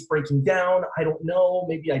 Maybe it's breaking down. I don't know.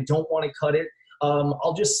 Maybe I don't want to cut it.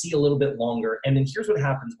 I'll just see a little bit longer. And then here's what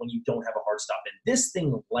happens when you don't have a hard stop. And this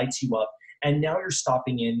thing lights you up. And now you're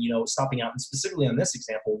stopping in, stopping out. And specifically on this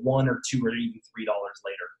example, $1 or $2 or even $3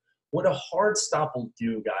 later. What a hard stop will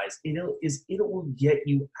do, guys, it will get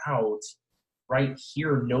you out right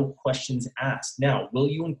here, no questions asked. Now, will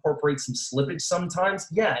you incorporate some slippage sometimes?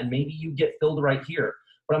 Yeah, and maybe you get filled right here.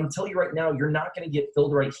 But I'm telling you right now, you're not going to get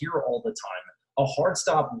filled right here all the time. A hard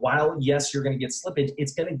stop, while yes, you're going to get slippage,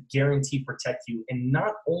 it's going to guarantee protect you. And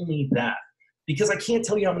not only that, because I can't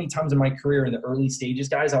tell you how many times in my career in the early stages,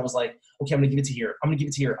 guys, I was like, okay, I'm going to give it to here. I'm going to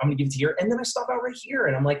give it to here. I'm going to give it to here. And then I stop out right here.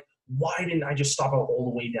 And I'm like, why didn't I just stop out all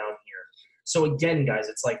the way down here? So again, guys,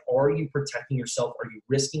 it's like, are you protecting yourself? Are you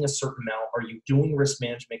risking a certain amount? Are you doing risk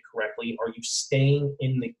management correctly? Are you staying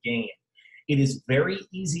in the game? It is very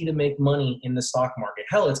easy to make money in the stock market.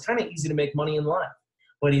 Hell, it's kind of easy to make money in life,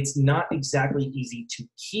 but it's not exactly easy to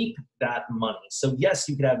keep that money. So yes,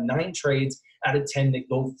 you could have 9 trades out of 10 that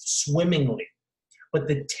go swimmingly, but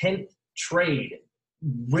the 10th trade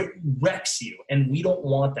wrecks you, and we don't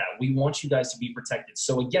want that. We want you guys to be protected.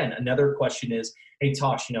 So again, another question is, hey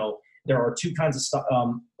Tosh, there are two kinds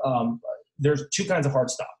of there's 2 kinds of hard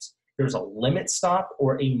stops. There's a limit stop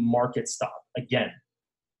or a market stop. Again,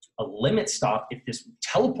 a limit stop, if this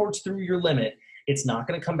teleports through your limit, it's not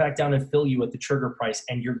going to come back down and fill you at the trigger price,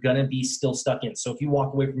 and you're going to be still stuck in. So if you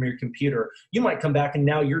walk away from your computer, you might come back and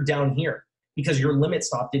now you're down here because your limit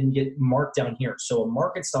stop didn't get marked down here. So a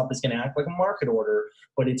market stop is going to act like a market order,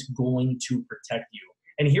 but it's going to protect you.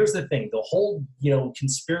 And here's the thing, the whole,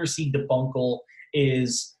 conspiracy debacle,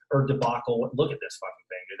 look at this fucking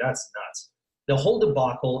thing, dude, that's nuts. The whole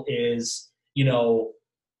debacle is,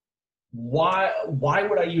 why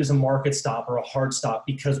would I use a market stop or a hard stop?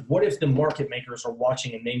 Because what if the market makers are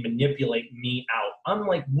watching and they manipulate me out? I'm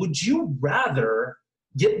like, would you rather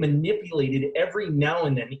get manipulated every now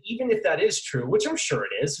and then, even if that is true, which I'm sure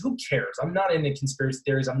it is? Who cares? I'm not into conspiracy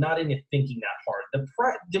theories. I'm not into thinking that hard.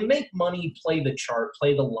 To make money, play the chart,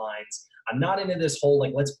 play the lines. I'm not into this whole,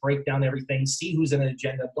 let's break down everything, see who's in an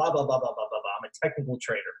agenda, blah, blah, blah, blah, blah, blah, blah. I'm a technical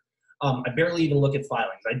trader. I barely even look at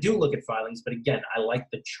filings. I do look at filings, but again, I like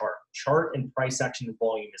the chart. Chart and price action and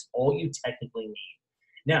volume is all you technically need.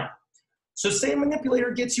 Now, so say a manipulator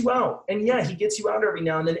gets you out, and yeah, he gets you out every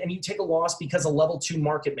now and then, and you take a loss because a level 2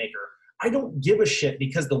 market maker. I don't give a shit,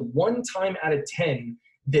 because the 1 time out of 10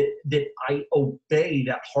 that I obey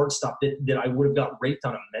that hard stop that I would have got raped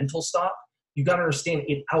on a mental stop, you got to understand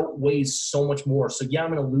it outweighs so much more. So yeah,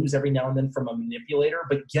 I'm going to lose every now and then from a manipulator,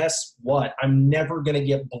 but guess what? I'm never going to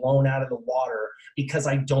get blown out of the water because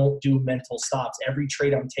I don't do mental stops. Every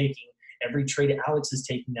trade I'm taking, every trade Alex is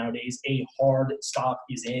taking nowadays, a hard stop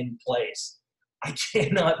is in place. I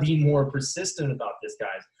cannot be more persistent about this,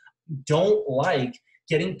 guys. Don't like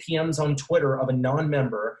getting PMs on Twitter of a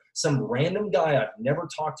non-member, some random guy I've never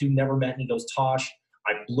talked to, never met, and he goes, Tosh,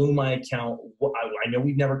 I blew my account. I know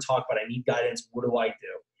we've never talked, but I need guidance. What do I do?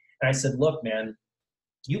 And I said, look, man,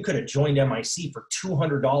 you could have joined MIC for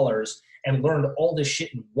 $200 and learned all this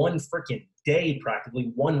shit in one freaking day,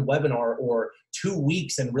 practically one webinar or 2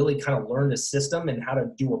 weeks, and really kind of learn the system and how to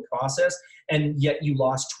do a process. And yet you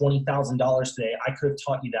lost $20,000 today. I could have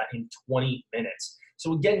taught you that in 20 minutes.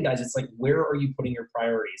 So again, guys, it's like, where are you putting your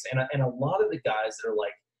priorities? And a lot of the guys that are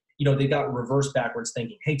like, they got reverse backwards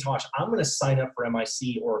thinking, hey, Tosh, I'm going to sign up for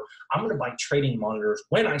MIC, or I'm going to buy trading monitors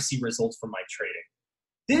when I see results from my trading.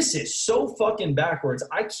 This is so fucking backwards.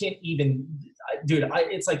 I can't even, dude,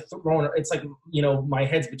 it's like my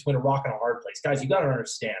head's between a rock and a hard place. Guys, you got to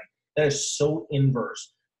understand, that is so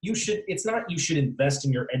inverse. It's not you should invest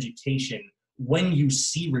in your education when you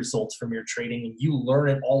see results from your trading and you learn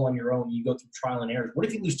it all on your own. You go through trial and errors. What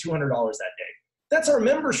if you lose $200 that day? That's our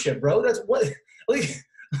membership, bro. That's what, look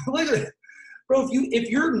at it. Bro, if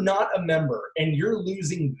you're not a member and you're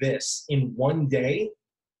losing this in one day,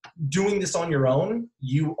 doing this on your own,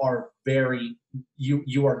 you are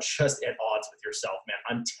just at odds with yourself, man.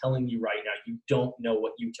 I'm telling you right now, you don't know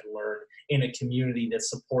what you can learn in a community that's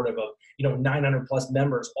supportive of, 900 plus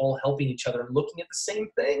members all helping each other and looking at the same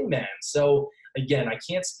thing, man. So again, I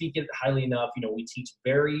can't speak it highly enough. We teach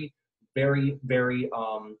very, very, very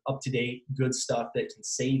up-to-date, good stuff that can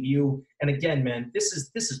save you. And again, man, this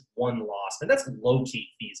is one loss, man. That's low-key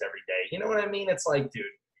fees every day. You know what I mean? It's like, dude,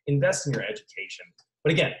 invest in your education.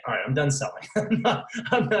 But again, all right, I'm done selling.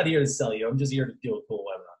 I'm not here to sell you. I'm just here to do a cool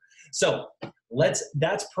webinar. So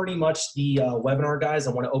that's pretty much the webinar, guys.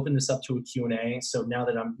 I want to open this up to a Q&A. So now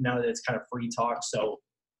that it's kind of free talk. So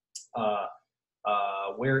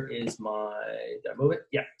Where is my, did I move it?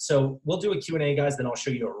 Yeah, so we'll do a Q&A, guys, then I'll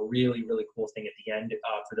show you a really, really cool thing at the end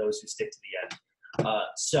for those who stick to the end.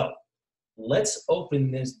 So let's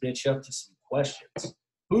open this bitch up to some questions.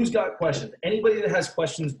 Who's got questions? Anybody that has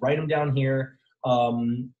questions, write them down here.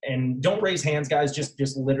 And don't raise hands, guys.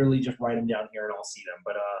 Just literally just write them down here and I'll see them.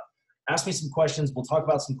 But ask me some questions. We'll talk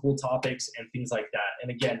about some cool topics and things like that.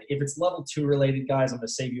 And again, if it's level 2 related, guys, I'm going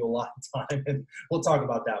to save you a lot of time and we'll talk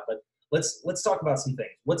about that. But let's talk about some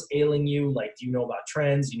things. What's ailing you? Like, do you know about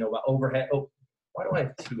trends? Do you know about overhead? Oh, why do I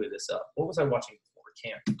have 2 of this up? What was I watching before?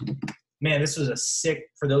 Camp. Man, this was a sick,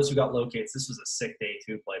 for those who got locates, this was a sick day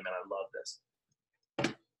 2 play, man. I love this.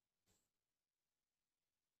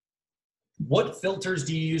 What filters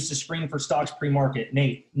do you use to screen for stocks pre-market?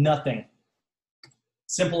 Nate, nothing.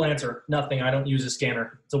 Simple answer, nothing. I don't use a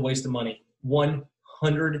scanner. It's a waste of money.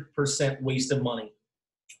 100% waste of money.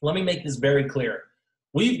 Let me make this very clear.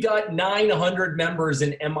 We've got 900 members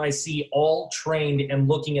in MIC all trained and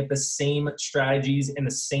looking at the same strategies and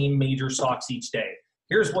the same major stocks each day.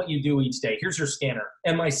 Here's what you do each day. Here's your scanner.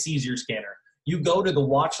 MIC's your scanner. You go to the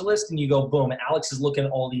watch list and you go, boom, Alex is looking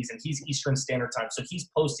at all these and he's Eastern Standard Time. So he's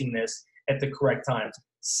posting this at the correct times.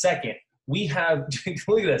 Second, we have,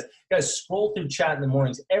 look at this. Guys, scroll through chat in the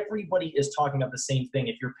mornings. Everybody is talking about the same thing.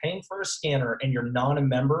 If you're paying for a scanner and you're not a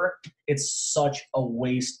member, it's such a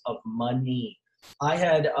waste of money. I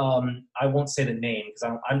had, I won't say the name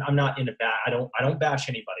because I'm not in a I don't bash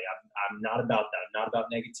anybody. I'm not about that. I'm not about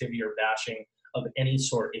negativity or bashing of any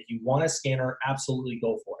sort. If you want a scanner, absolutely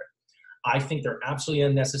go for it. I think they're absolutely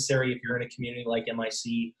unnecessary if you're in a community like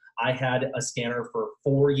MIC. I had a scanner for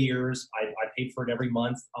 4 years. I paid for it every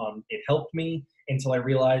month. It helped me until I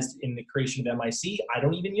realized in the creation of MIC, I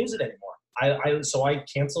don't even use it anymore. So I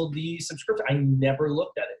canceled the subscription. I never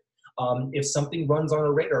looked at it. If something runs on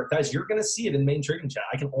a radar, guys, you're going to see it in main trading chat.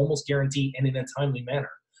 I can almost guarantee, and in a timely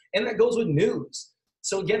manner. And that goes with news.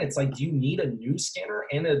 So again, it's like, do you need a news scanner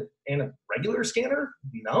and a regular scanner?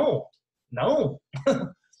 No.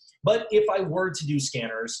 But if I were to do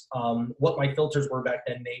scanners, what my filters were back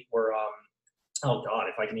then, Nate, were, oh God,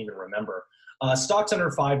 if I can even remember, stocks under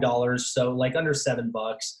 $5, so like under $7,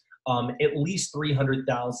 at least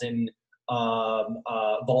 300,000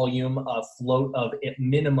 volume, float of at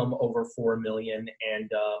minimum over 4 million,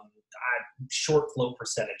 and short float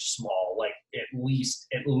percentage small, like at least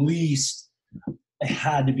it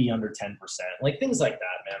had to be under 10%, like things like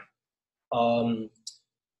that, man.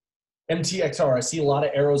 MTXR, I see a lot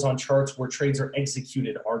of arrows on charts where trades are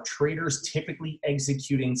executed. Are traders typically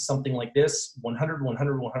executing something like this, 100,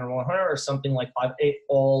 100, 100, 100, or something like 5? It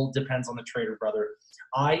all depends on the trader, brother.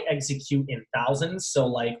 I execute in thousands, so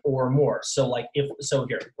like, or more. So like, here,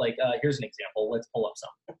 like, here's an example. Let's pull up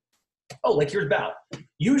some. Oh, like here's Bao.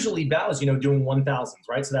 Usually Bao's, doing 1,000s,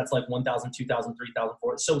 right? So that's like 1,000, 2,000, 3,000,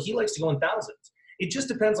 4,000. So he likes to go in thousands. It just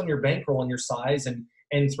depends on your bankroll and your size and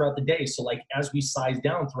throughout the day. So like, as we size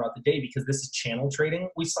down throughout the day, because this is channel trading,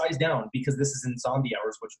 we size down because this is in zombie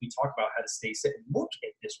hours, which we talk about how to stay sit. Look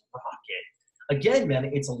at this rocket. Again,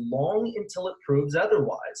 man, it's long until it proves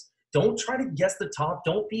otherwise. Don't try to guess the top.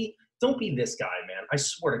 Don't be this guy, man. I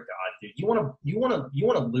swear to God, dude. You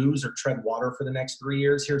want to lose or tread water for the next 3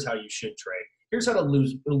 years? Here's how you should trade. Here's how to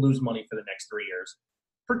lose money for the next 3 years.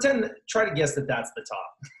 Try to guess that that's the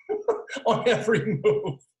top on every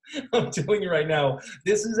move. I'm telling you right now,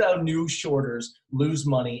 this is how new shorters lose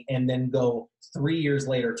money and then go 3 years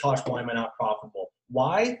later, Tosh, why am I not profitable?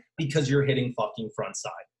 Why? Because you're hitting fucking front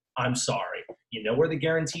side. I'm sorry. You know where the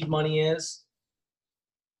guaranteed money is?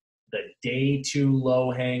 The day 2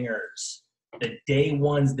 low hangers, the day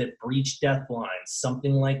ones that breach death lines,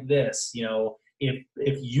 something like this. If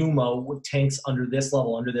Yuma tanks under this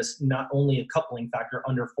level, under this, not only a coupling factor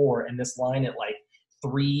under 4 and this line at like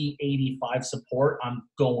 385 support, I'm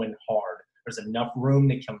going hard. There's enough room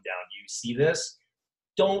to come down. You see this?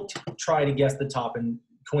 Don't try to guess the top. And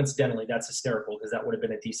coincidentally, that's hysterical because that would have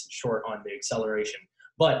been a decent short on the acceleration.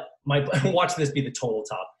 But watch this be the total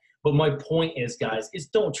top. But my point is, guys, is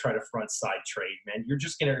don't try to front side trade, man. You're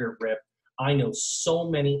just going to get ripped. I know so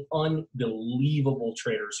many unbelievable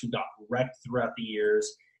traders who got wrecked throughout the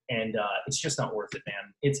years, and it's just not worth it,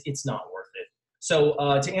 man. It's not worth it. So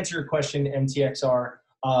to answer your question, MTXR,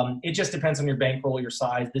 it just depends on your bankroll, your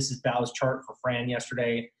size. This is Bao's chart for Fran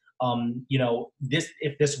yesterday.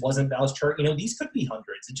 If this wasn't Bao's chart, these could be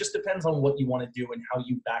hundreds. It just depends on what you want to do and how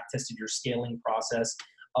you back tested your scaling process.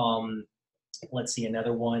 Let's see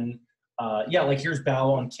another one. Yeah, like here's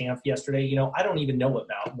Bao on Camp yesterday. I don't even know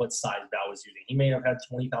what size Bao was using. He may have had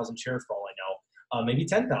 20,000 shares for all I know. Maybe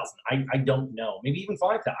 10,000. I don't know. Maybe even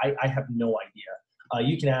 5,000. I have no idea.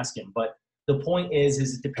 You can ask him. But The point is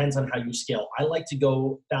it depends on how you scale. I like to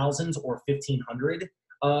go thousands or 1,500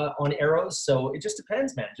 on arrows. So it just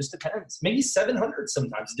depends, man. It just depends. Maybe 700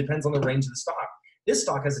 sometimes. It depends on the range of the stock. This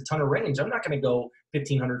stock has a ton of range. I'm not going to go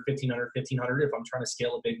 1,500, 1,500, 1,500 if I'm trying to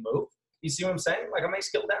scale a big move. You see what I'm saying? Like I may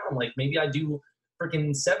scale down. Like maybe I do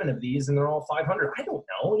freaking 7 of these and they're all 500. I don't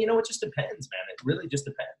know. You know, it just depends, man. It really just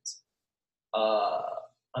depends.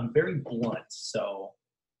 I'm very blunt. So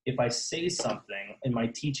if I say something in my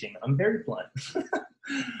teaching, I'm very blunt.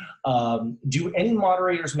 Do any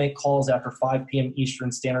moderators make calls after 5 p.m.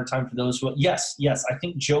 Eastern Standard Time for those who, yes. I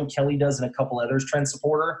think Joe Kelly does and a couple others, Trend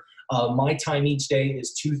Supporter. My time each day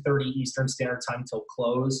is 2:30 Eastern Standard Time till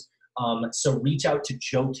close. So reach out to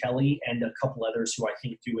Joe Kelly and a couple others who I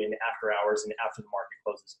think do in after hours and after the market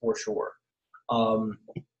closes for sure.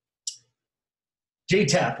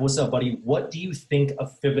 JTap, what's up, buddy? What do you think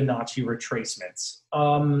of Fibonacci retracements?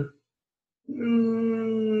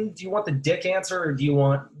 Do you want the dick answer or do you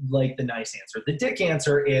want like the nice answer? The dick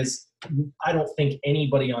answer is I don't think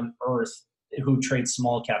anybody on earth who trades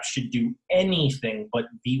small caps should do anything but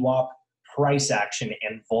VWAP, price action,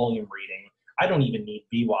 and volume reading. I don't even need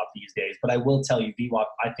VWAP these days, but I will tell you VWAP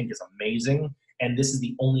I think is amazing. And this is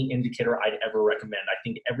the only indicator I'd ever recommend. I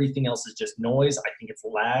think everything else is just noise. I think it's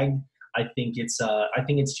lag. I think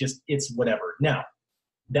it's whatever. Now,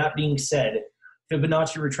 that being said,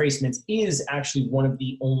 Fibonacci retracements is actually one of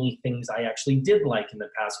the only things I actually did like in the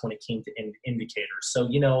past when it came to indicators. So,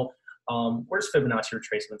 you know, where's Fibonacci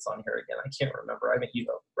retracements on here again? I can't remember. I think you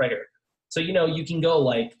go right here. So, you know, you can go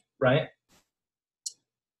like, right?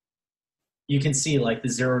 You can see like the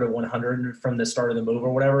 0 to 100 from the start of the move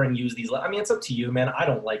or whatever and use these. I mean, it's up to you, man. I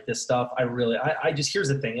don't like this stuff. I just, here's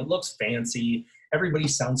the thing. It looks fancy. Everybody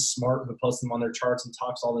sounds smart who posts them on their charts and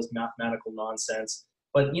talks all this mathematical nonsense.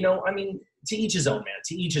 But, you know, I mean, to each his own, man.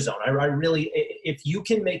 To each his own. I really, if you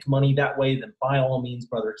can make money that way, then by all means,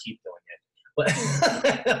 brother, keep doing it. But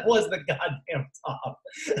that was the goddamn top.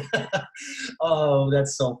 Oh,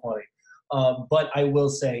 that's so funny. But I will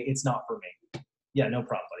say it's not for me. Yeah, no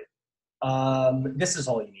problem, buddy. This is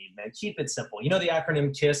all you need, man. Keep it simple. You know the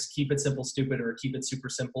acronym KISS, keep it simple, stupid, or keep it super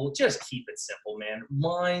simple? Just keep it simple, man.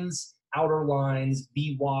 Lines, outer lines,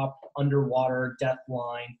 VWAP, underwater, depth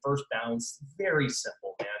line, first bounce. Very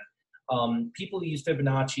simple, man. People use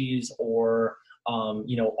Fibonacci's or,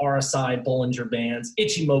 you know, RSI, Bollinger Bands,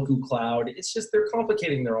 Ichimoku Cloud. It's just they're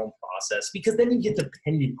complicating their own process because then you get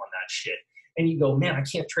dependent on that shit. And you go, man, I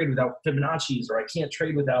can't trade without Fibonacci's or I can't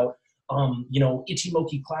trade without you know,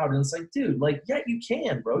 Ichimoku Cloud. And it's like, dude, like, yeah, you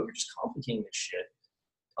can, bro. You're just complicating this shit.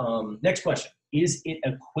 Next question. Is it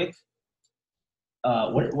a quick,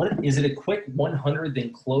 is it a quick 100,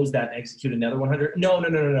 then close that and execute another 100?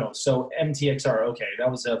 No. So MTXR, okay,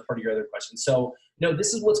 that was a part of your other question. So no,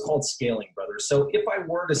 this is what's called scaling, brother. So if I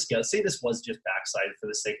were to scale, say this was just backsided for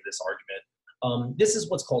the sake of this argument, this is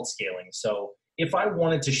what's called scaling. So if I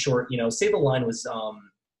wanted to short, you know, say the line was,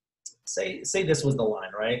 say this was the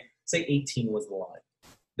line, right? Say 18 was the line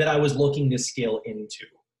that I was looking to scale into.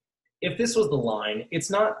 If this was the line, it's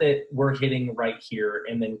not that we're hitting right here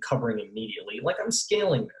and then covering immediately. Like I'm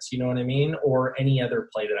scaling this, you know what I mean? Or any other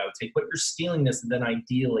play that I would take, but you're scaling this and then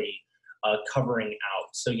ideally covering out.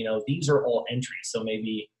 So, you know, these are all entries. So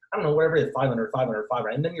maybe, I don't know, whatever it is, 500, 500, 500,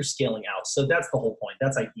 and then you're scaling out. So that's the whole point.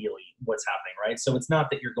 That's ideally what's happening, right? So it's not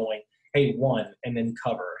that you're going, hey, 1 and then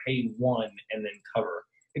cover, hey, 1 and then cover.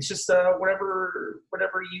 It's just whatever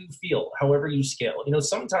you feel, however you scale. You know,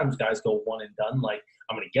 sometimes guys go one and done, like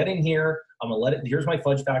I'm going to get in here, I'm going to let it, here's my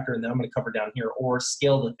fudge factor, and then I'm going to cover down here, or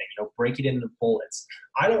scale the thing, you know, break it into bullets.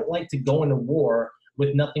 I don't like to go into war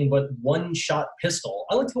with nothing but one-shot pistol.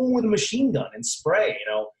 I like to go in with a machine gun and spray, you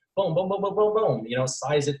know, boom, boom, boom, boom, boom, boom, you know,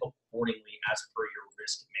 size it accordingly as per your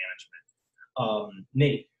risk management.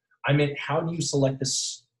 Nate, I meant, how do you select the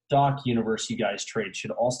stock universe you guys trade?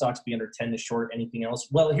 Should all stocks be under 10 to short anything else?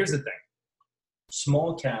 Well, here's the thing.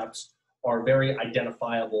 Small caps are very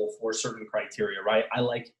identifiable for certain criteria, right? I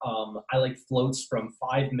like floats from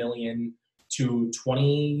 5 million to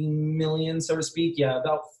 20 million, so to speak. Yeah,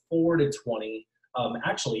 about 4 to 20.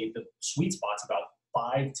 Actually, the sweet spot's about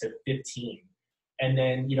 5 to 15. And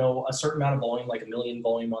then, you know, a certain amount of volume, like 1 million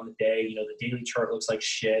volume on the day. You know, the daily chart looks like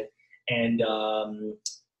shit. And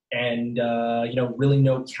you know, really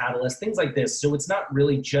no catalyst, things like this. So it's not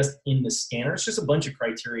really just in the scanner. It's just a bunch of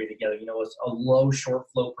criteria together. You know, it's a low short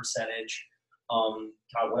flow percentage.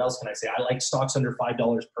 God, what else can I say? I like stocks under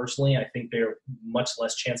 $5 personally. I think they're much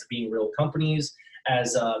less chance of being real companies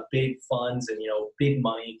as big funds and, you know, big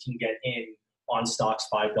money can get in on stocks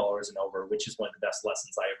 $5 and over, which is one of the best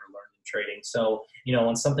lessons I ever learned in trading. So, you know,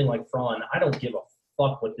 on something like Fron, I don't give a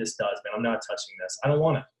fuck what this does, man. I'm not touching this. I don't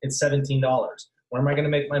want it. It's $17. Where am I going to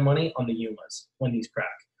make my money? On the UMAs when these crack.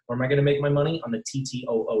 Where am I going to make my money? On the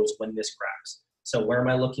TTOOs when this cracks. So where am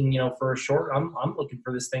I looking, for a short? I'm looking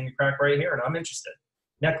for this thing to crack right here, and I'm interested.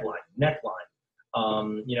 Neckline.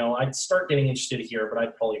 I'd start getting interested here, but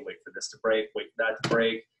I'd probably wait for this to break, wait for that to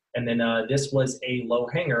break. And then this was a low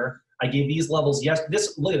hanger. I gave these levels. Yes,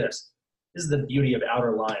 look at this. This is the beauty of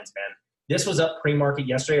outer lines, man. This was up pre-market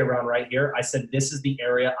yesterday around right here. I said, this is the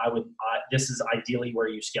area this is ideally where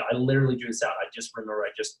you scale. I literally drew this out. I just remember I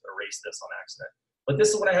just erased this on accident. But this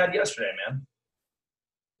is what I had yesterday, man.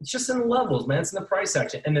 It's just in the levels, man. It's in the price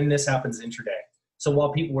action. And then this happens intraday. So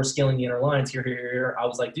while people were scaling the inner lines here, I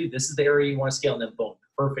was like, dude, this is the area you want to scale. And then boom,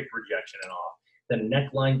 perfect rejection and off. Then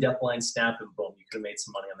neckline, depth line, snap, and boom, you could have made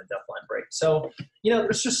some money on the depth line break. So,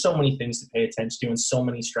 there's just so many things to pay attention to and so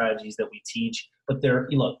many strategies that we teach. But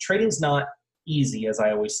look, trading's not easy, as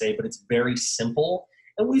I always say, but it's very simple.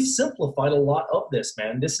 And we've simplified a lot of this,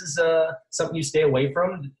 man. This is something you stay away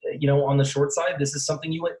from, on the short side. This is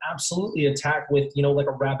something you would absolutely attack with, like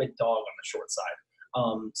a rabid dog on the short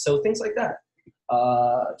side. So things like that.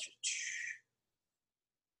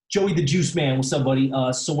 Joey the Juice Man, what's up, buddy?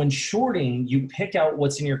 So when shorting, you pick out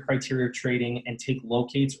what's in your criteria of trading and take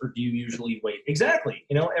locates, or do you usually wait? Exactly.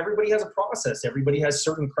 Everybody has a process. Everybody has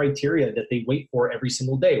certain criteria that they wait for every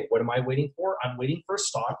single day. What am I waiting for? I'm waiting for a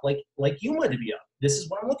stock like Yuma to be up. This is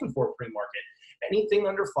what I'm looking for pre-market. Anything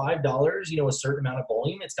under $5, a certain amount of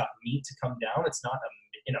volume, it's got meat to come down. It's not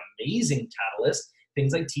an amazing catalyst.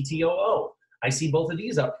 Things like TTOO. I see both of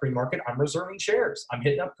these up pre-market. I'm reserving shares. I'm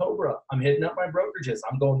hitting up Cobra. I'm hitting up my brokerages.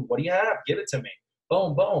 I'm going, what do you have? Give it to me.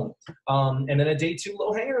 Boom, boom. And then a day two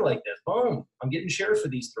low hanger like this. Boom. I'm getting shares for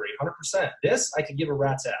these three, 100%. This, I could give a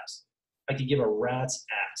rat's ass.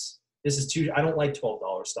 This is I don't like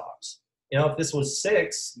 $12 stocks. If this was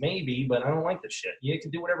 $6, maybe, but I don't like this shit. You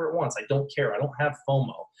can do whatever it wants. I don't care. I don't have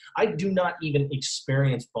FOMO. I do not even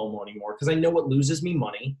experience FOMO anymore because I know it loses me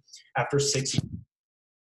money after 6 years.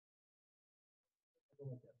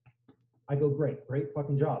 I go, great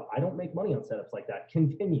fucking job. I don't make money on setups like that.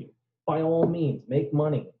 Continue. By all means, make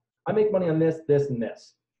money. I make money on this, this, and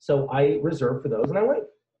this. So I reserve for those and I wait.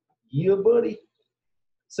 Yeah, buddy.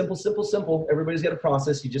 Simple, simple, simple. Everybody's got a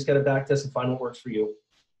process. You just got to back test and find what works for you.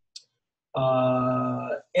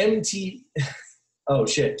 Oh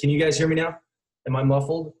shit. Can you guys hear me now? Am I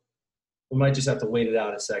muffled? We might just have to wait it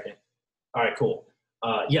out a second. All right, cool.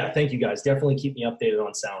 Yeah, thank you guys. Definitely keep me updated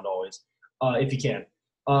on sound always, if you can.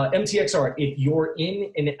 MTXR, if you're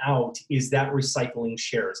in and out, is that recycling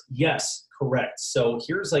shares? Yes, correct. So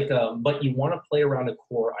here's but you want to play around a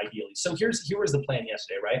core ideally. So here was the plan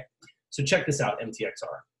yesterday, right? So check this out,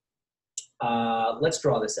 MTXR. Let's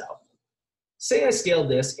draw this out. Say I scaled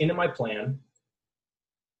this into my plan.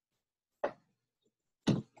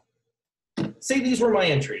 Say these were my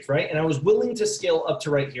entries, right? And I was willing to scale up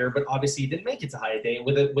to right here, but obviously didn't make it to high day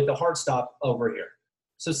with a hard stop over here.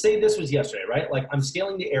 So say this was yesterday, right? I'm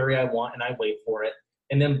scaling the area I want and I wait for it.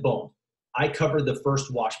 And then boom, I cover the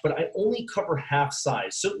first wash, but I only cover half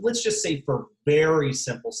size. So let's just say for very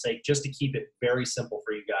simple sake, just to keep it very simple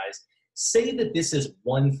for you guys, say that this is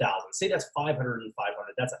 1,000. Say that's 500 and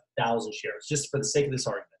 500. That's 1,000 shares, just for the sake of this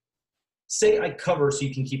argument. Say I cover, so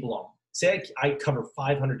you can keep along. Say I cover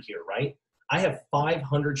 500 here, right? I have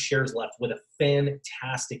 500 shares left with a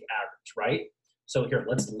fantastic average, right? So here,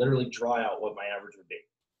 let's literally draw out what my average would be.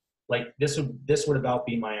 This would about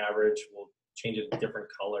be my average. We'll change it to different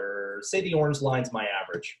colors. Say the orange line's my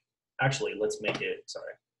average. Actually, let's make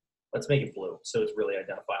it blue so it's really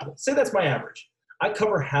identifiable. Say that's my average. I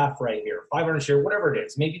cover half right here, 500 shares, whatever it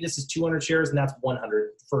is. Maybe this is 200 shares and that's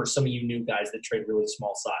 100 for some of you new guys that trade really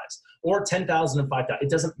small size. Or 10,000 and 5,000, it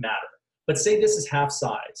doesn't matter. But say this is half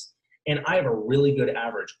size and I have a really good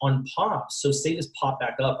average on pops. So say this pop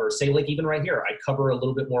back up, or say even right here, I cover a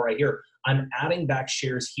little bit more right here. I'm adding back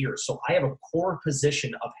shares here. So I have a core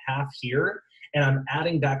position of half here and I'm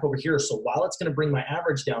adding back over here. So while it's gonna bring my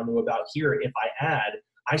average down to about here, if I add,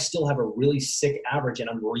 I still have a really sick average and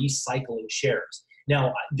I'm recycling shares.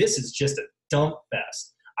 Now, this is just a dump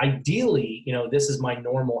fest. Ideally, this is my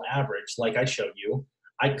normal average, like I showed you.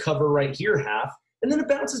 I cover right here half, and then it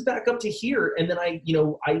bounces back up to here, and then I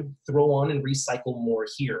throw on and recycle more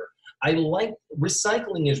here. I like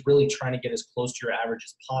recycling is really trying to get as close to your average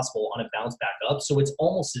as possible on a bounce back up. So it's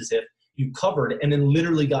almost as if you covered and then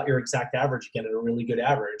literally got your exact average again at a really good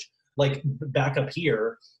average, like back up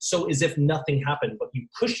here. So as if nothing happened, but you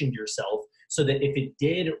cushioned yourself so that if it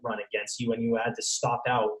did run against you and you had to stop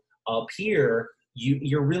out up here,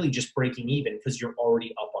 you're really just breaking even because you're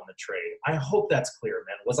already up on the trade. I hope that's clear,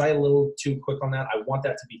 man. Was I a little too quick on that? I want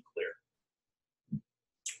that to be clear.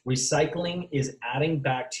 Recycling is adding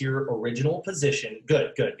back to your original position.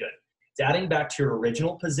 Good, good, good. It's adding back to your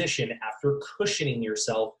original position after cushioning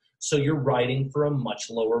yourself so you're riding for a much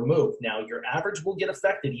lower move. Now, your average will get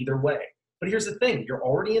affected either way. But here's the thing, you're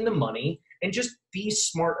already in the money, and just be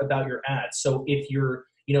smart about your ads. So if you're,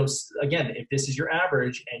 again, if this is your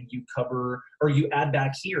average and you cover, or you add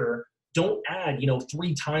back here, don't add,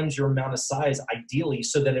 3 times your amount of size ideally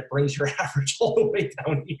so that it brings your average all the way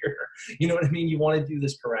down here. You know what I mean? You want to do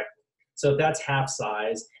this correctly. So if that's half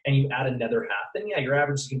size and you add another half, then yeah, your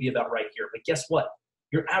average is going to be about right here. But guess what?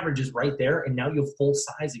 Your average is right there, and now you have full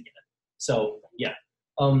size again. So yeah,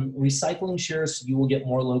 recycling shares, so you will get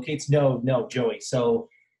more locates. No, Joey. So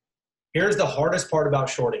here's the hardest part about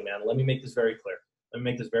shorting, man. Let me make this very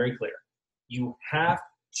clear. You have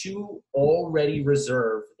to already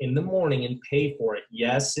reserve in the morning and pay for it.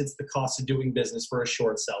 Yes, it's the cost of doing business for a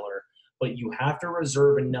short seller, but you have to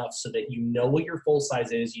reserve enough so that you know what your full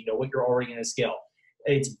size is, you know what you're already going to scale.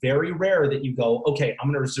 It's very rare that you go, okay, I'm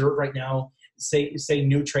going to reserve right now. Say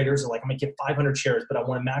new traders are like, I'm going to get 500 shares, but I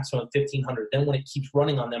want a maximum of 1,500. Then when it keeps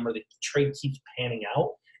running on them or the trade keeps panning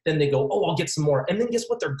out, then they go, oh, I'll get some more. And then guess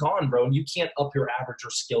what? They're gone, bro. And you can't up your average or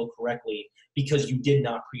scale correctly because you did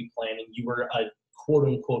not pre-plan and you were a quote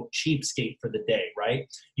unquote cheapskate for the day, right?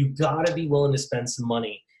 You got to be willing to spend some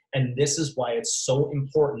money. And this is why it's so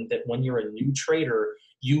important that when you're a new trader,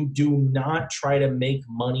 you do not try to make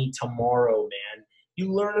money tomorrow, man.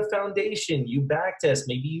 You learn a foundation, you backtest,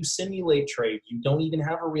 maybe you simulate trade. You don't even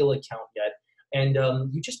have a real account yet. And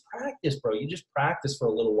you just practice, bro. You just practice for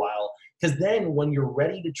a little while. Because then when you're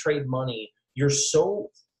ready to trade money, you're so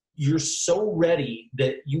ready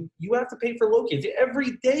that you have to pay for locates.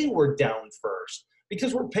 Every day we're down first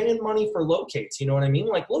because we're paying money for locates. You know what I mean?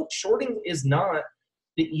 Like, look, shorting is not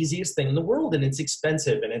the easiest thing in the world, and it's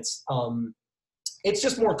expensive, and it's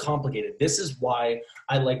just more complicated. This is why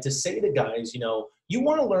I like to say to guys, you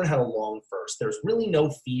want to learn how to long first. There's really no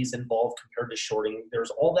fees involved compared to shorting. There's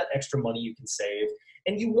all that extra money you can save.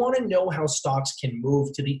 And you want to know how stocks can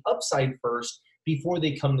move to the upside first before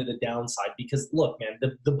they come to the downside. Because look, man,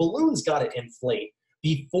 the balloon's got to inflate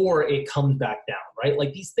before it comes back down, right?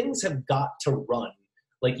 Like, these things have got to run.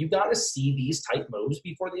 Like, you got to see these type moves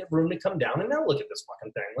before they have room to come down. And now look at this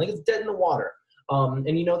fucking thing. Like, it's dead in the water. And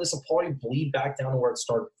this will probably bleed back down to where it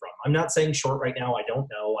started from. I'm not saying short right now. I don't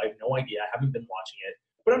know. I have no idea. I haven't been watching it.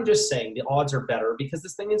 But I'm just saying the odds are better because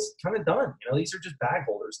this thing is kind of done. These are just bag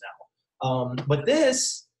holders now. But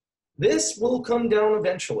this will come down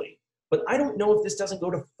eventually. But I don't know if this doesn't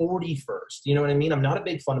go to 40 first. You know what I mean? I'm not a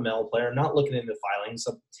big fundamental player. I'm not looking into filings.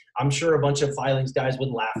 So I'm sure a bunch of filings guys would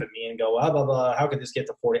laugh at me and go, blah, blah, blah, how could this get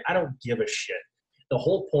to 40? I don't give a shit. The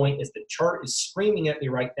whole point is the chart is screaming at me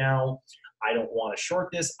right now. I don't want to short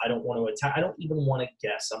this. I don't want to attack. I don't even want to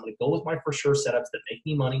guess. I'm going to go with my for sure setups that make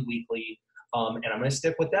me money weekly. And I'm going to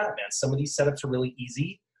stick with that, man. Some of these setups are really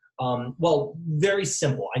easy. Well, very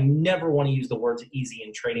simple. I never want to use the words easy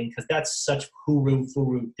in trading because that's such furu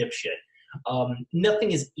dipshit.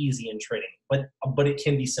 Nothing is easy in trading, but it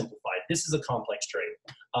can be simplified. This is a complex trade.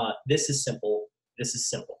 This is simple. This is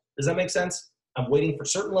simple. Does that make sense? I'm waiting for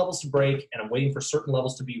certain levels to break, and I'm waiting for certain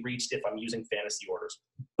levels to be reached if I'm using fantasy orders.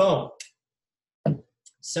 Boom.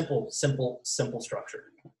 Simple structure.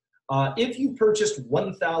 If you purchased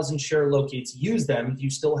 1,000 share locates, use them. Do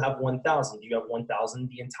you still have 1,000? Do you have 1,000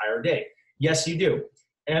 the entire day? Yes, you do.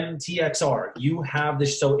 MTXR, you have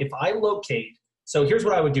this. So if I locate, so here's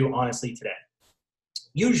what I would do honestly today.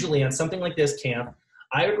 Usually on something like this camp,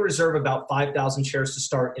 I would reserve about 5,000 shares to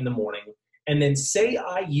start in the morning. And then say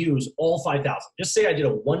I use all 5,000. Just say I did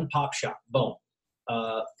a one pop shot. Boom.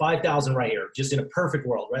 5,000 right here, just in a perfect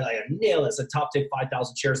world, right? Like I nail this, a top tick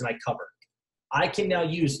 5,000 shares and I cover. I can now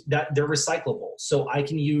use that, they're recyclable. So I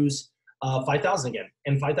can use 5,000 again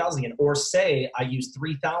and 5,000 again, or say I use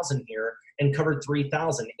 3,000 here and covered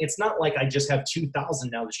 3,000. It's not like I just have 2,000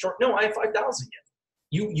 now to short. No, I have 5,000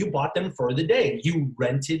 again. You bought them for the day. You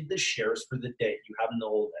rented the shares for the day. You have them the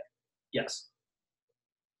whole day. Yes.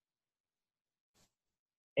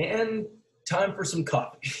 And time for some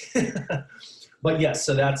coffee. But yes,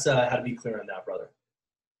 so that's how to be clear on that, brother.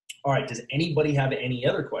 All right, does anybody have any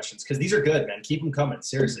other questions? Because these are good, man. Keep them coming.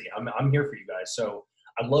 Seriously, I'm here for you guys. So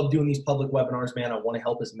I love doing these public webinars, man. I want to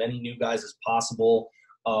help as many new guys as possible.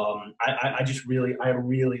 I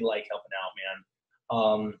really like helping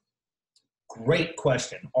out, man. Great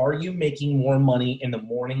question. Are you making more money in the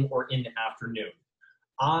morning or in the afternoon?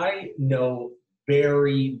 I know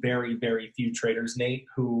very, very, very few traders, Nate,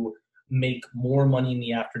 who make more money in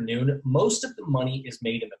the afternoon. Most of the money is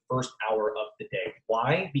made in the first hour of the day.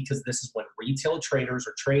 Why? Because this is when retail traders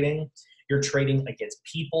are trading. You're trading against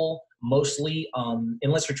people mostly,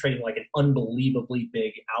 unless you're trading like an unbelievably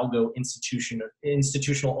big algo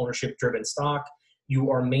institutional ownership driven stock. You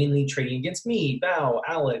are mainly trading against me, Bao,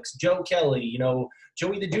 Alex, Joe Kelly, you know,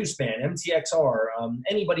 Joey the Deuce Man, MTXR,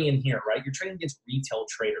 anybody in here, right? You're trading against retail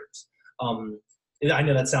traders. I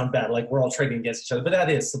know that sounds bad, like we're all trading against each other, but that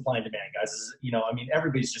is supply and demand, guys. You know, I mean,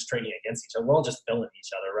 everybody's just trading against each other. We're all just filling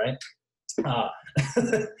each other, right?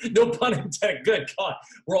 No pun intended. Good God.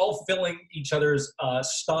 We're all filling each other's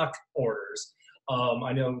stock orders.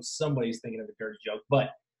 I know somebody's thinking of a dirty joke,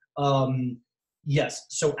 but yes.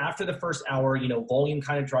 So after the first hour, you know, volume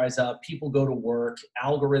kind of dries up. People go to work.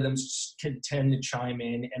 Algorithms can tend to chime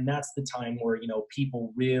in. And that's the time where, you know,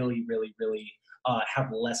 people really have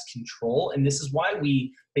less control. And this is why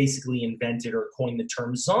we basically invented or coined the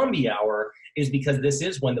term zombie hour, is because this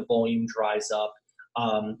is when the volume dries up,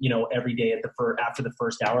 you know, every day after the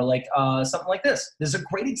first hour, like something like this. This is a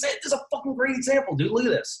great example. This is a fucking great example, dude. Look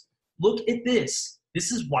at this. Look at this. This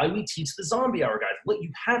is why we teach the zombie hour, guys. Look, you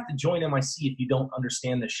have to join MIC if you don't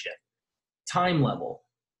understand this shit. Time level,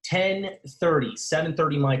 10:30,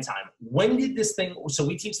 7:30 my time. When did this thing, so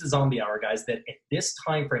we teach the zombie hour, guys, that at this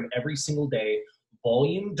time frame every single day,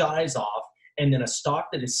 volume dies off, and then a stock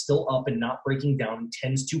that is still up and not breaking down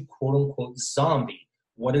tends to quote unquote zombie.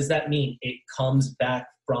 What does that mean? It comes back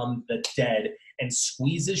from the dead and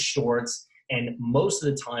squeezes shorts, and most of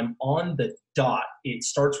the time on the dot, it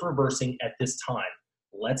starts reversing at this time.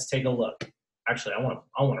 Let's take a look. Actually, I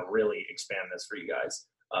want to really expand this for you guys.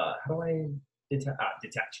 How do I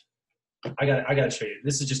detach? I gotta show you.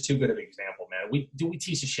 This is just too good of an example, man. We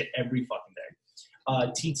teach this shit every fucking day.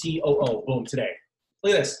 TTOO, boom, today.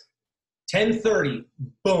 Look at this. 10:30,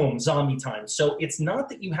 boom, zombie time. So it's not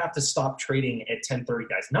that you have to stop trading at 10:30,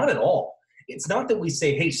 guys. Not at all. It's not that we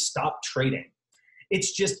say, hey, stop trading.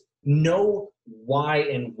 It's just know why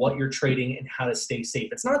and what you're trading and how to stay safe.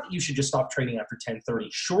 It's not that you should just stop trading after 10:30.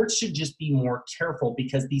 Shorts should just be more careful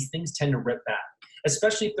because these things tend to rip back,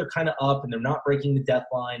 especially if they're kind of up and they're not breaking the death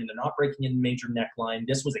line and they're not breaking in major neckline.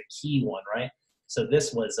 This was a key one, right? So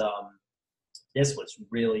this was a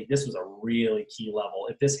really key level.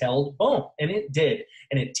 If this held, boom, and it did,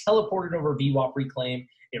 and it teleported over VWAP reclaim.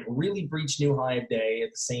 It really breached new high of day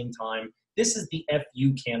at the same time. This is the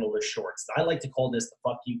FU candle to shorts. I like to call this the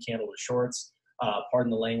fuck you candle to shorts. Pardon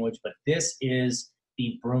the language, but this is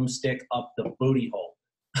the broomstick up the booty hole.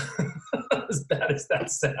 As bad as that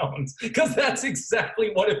sounds, because that's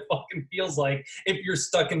exactly what it fucking feels like if you're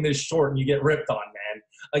stuck in this short and you get ripped on, man.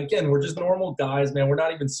 Again, we're just normal guys, man. We're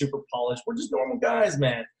not even super polished. We're just normal guys,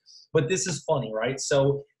 man. But this is funny, right?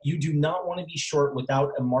 So you do not want to be short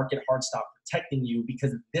without a market hard stop protecting you,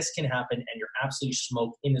 because this can happen and you're absolutely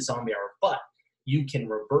smoked in the zombie hour. But you can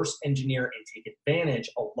reverse engineer and take advantage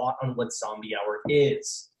a lot on what zombie hour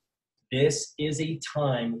is. This is a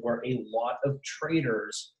time where a lot of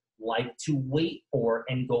traders like to wait for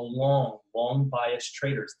and go long biased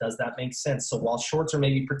traders. Does that make sense? So while shorts are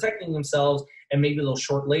maybe protecting themselves and maybe they'll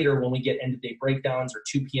short later when we get end of day breakdowns or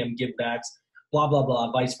 2 p.m. givebacks, blah, blah,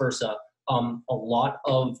 blah, vice versa. A lot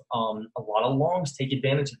of longs take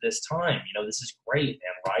advantage of this time. You know, this is great,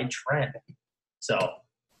 man. Ride trend. So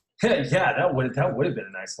yeah, that would have been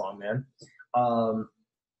a nice long, man.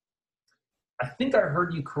 I think I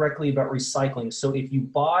heard you correctly about recycling. So if you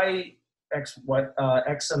buy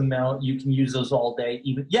X amount, you can use those all day.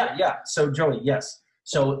 Even yeah. So Joey, yes.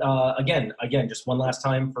 So again, just one last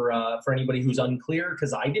time for anybody who's unclear,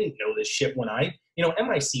 because I didn't know this shit when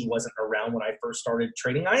MIC wasn't around when I first started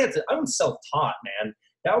trading. I'm self-taught, man.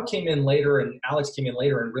 Dow came in later and Alex came in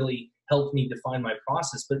later and really helped me define my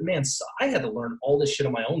process. But man, so I had to learn all this shit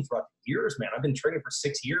on my own throughout the years, man. I've been trading for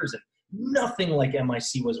 6 years and nothing like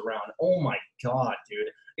MIC was around. Oh my God, dude.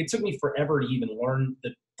 It took me forever to even learn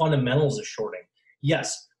the fundamentals of shorting.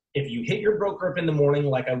 Yes, if you hit your broker up in the morning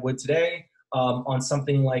like I would today, on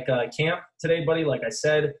something like Camp today, buddy, like I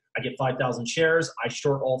said, I get 5,000 shares. I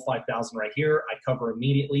short all 5,000 right here. I cover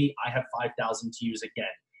immediately. I have 5,000 to use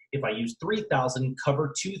again. If I use 3,000,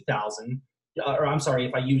 cover 2,000. Or I'm sorry,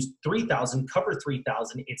 if I use 3,000, cover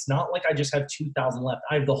 3,000. It's not like I just have 2,000 left.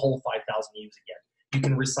 I have the whole 5,000 to use again. You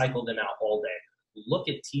can recycle them out all day. Look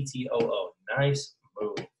at TTOO. Nice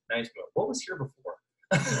move. Nice move. What was here before?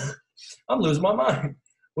 I'm losing my mind.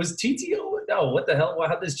 Was TTO? No, what the hell?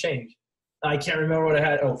 How did this change? I can't remember what I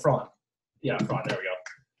had. Oh, Fraud. Yeah, Fraud. There we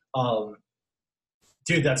go.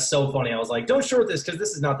 Dude, that's so funny. I was like, don't short this because this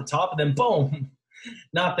is not the top. And then boom.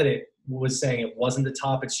 Not that it was saying it wasn't the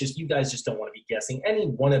top. It's just you guys just don't want to be guessing. Any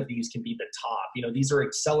one of these can be the top. You know, these are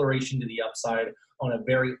acceleration to the upside on a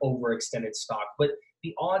very overextended stock. But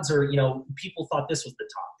the odds are, people thought this was the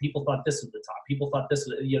top. People thought this was the top. People thought this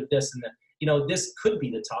was, this and that. This could be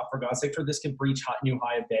the top, for God's sake, or this could breach new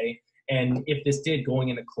high of day. And if this did going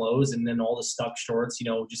into close and then all the stuck shorts,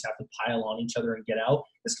 just have to pile on each other and get out,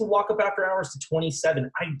 this could walk up after hours to 27.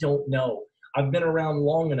 I don't know. I've been around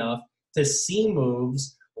long enough to see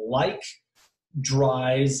moves like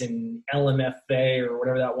dries and LMFA or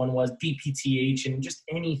whatever that one was, BPTH, and just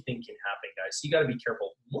anything can happen, guys. So you got to be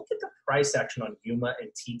careful. Look at the price action on UMA and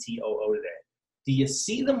TTOO today. Do you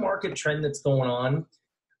see the market trend that's going on?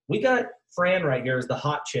 We got Fran right here as the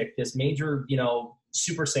hot chick, this major,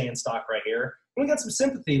 Super Saiyan stock right here. And we got some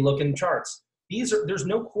sympathy looking charts. There's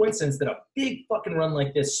no coincidence that a big fucking run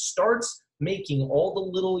like this starts making all the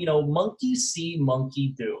little, monkey see,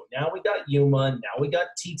 monkey do. Now we got Yuma, now we got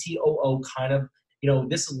TTOO kind of,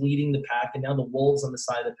 this is leading the pack, and now the wolves on the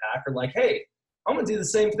side of the pack are like, hey, I'm gonna do the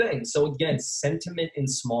same thing. So again, sentiment in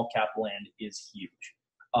small cap land is huge.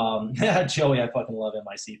 Joey, I fucking love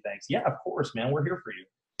MIC, thanks. Yeah, of course, man, we're here for you.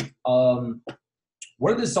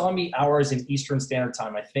 What are the zombie hours in Eastern Standard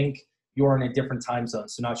Time? I think you're in a different time zone,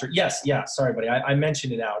 so not sure. Yes, yeah, sorry, buddy, I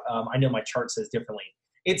mentioned it out. I know my chart says differently.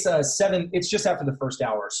 It's 7. It's just after the first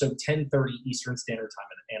hour, so 10:30 Eastern Standard Time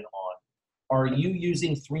and on. Are you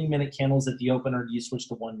using 3-minute candles at the open, or do you switch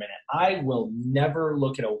to 1 minute? I will never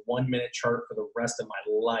look at a 1-minute chart for the rest of my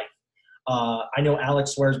life. I know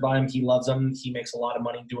Alex swears by them. He loves them. He makes a lot of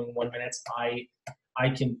money doing 1 minutes. I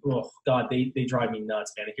can. Oh God, they drive me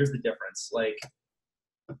nuts, man. Here's the difference. Like,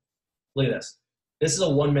 look at this. This is a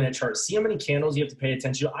 1-minute chart. See how many candles you have to pay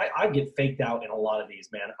attention to? I get faked out in a lot of these,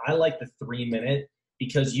 man. I like the 3-minute.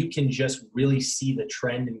 Because you can just really see the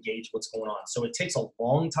trend and gauge what's going on. So it takes a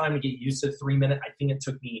long time to get used to 3-minute. I think it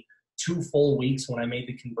took me 2 full weeks when I made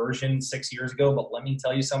the conversion 6 years ago. But let me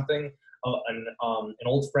tell you something. An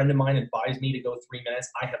old friend of mine advised me to go 3 minutes.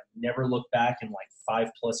 I have never looked back in like 5+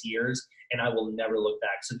 years, and I will never look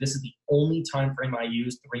back. So this is the only time frame I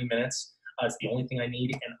use, 3 minutes. It's the only thing I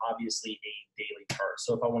need, and obviously a daily chart.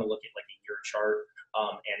 So if I want to look at like a year chart,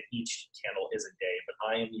 and each candle is a day, but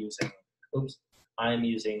I am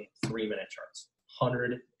using 3-minute charts,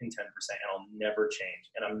 110%, and I'll never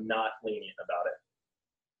change, and I'm not lenient about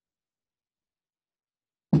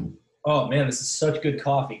it. Oh man, this is such good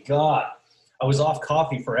coffee. God, I was off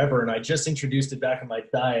coffee forever, and I just introduced it back in my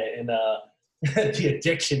diet, and the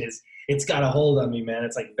addiction it's got a hold on me, man.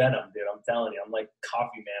 It's like venom, dude. I'm telling you, I'm like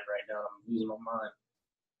coffee man right now. I'm losing my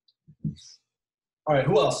mind. All right,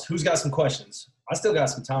 who else? Who's got some questions? I still got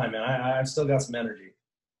some time, man. I've still got some energy.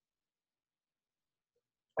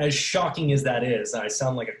 As shocking as that is, I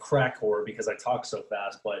sound like a crack whore because I talk so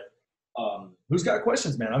fast, but who's got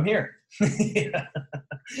questions, man? I'm here.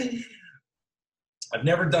 I've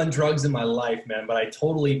never done drugs in my life, man, but I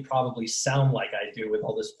totally probably sound like I do with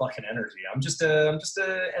all this fucking energy. I'm just a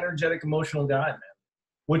energetic, emotional guy, man,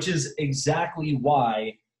 which is exactly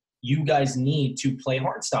why you guys need to play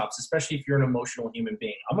hard stops, especially if you're an emotional human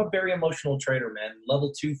being. I'm a very emotional trader, man.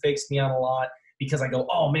 Level 2 fakes me out a lot. Because I go,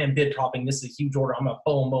 oh man, bid propping, this is a huge order. I'm gonna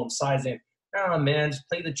boom, size in. Nah, man, just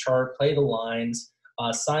play the chart, play the lines,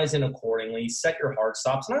 size in accordingly, set your hard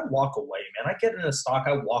stops, and I walk away, man. I get in a stock,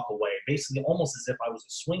 I walk away, basically almost as if I was a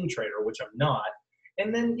swing trader, which I'm not.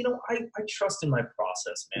 And then, I trust in my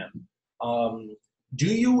process, man. Do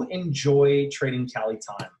you enjoy trading Cali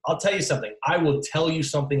time? I'll tell you something. I will tell you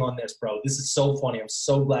something on this, bro. This is so funny. I'm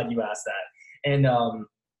so glad you asked that. And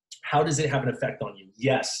how does it have an effect on you?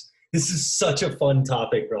 Yes. This is such a fun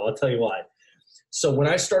topic, bro. I'll tell you why. So when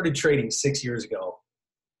I started trading 6 years ago,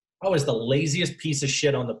 I was the laziest piece of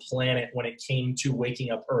shit on the planet when it came to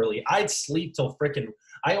waking up early. I'd sleep till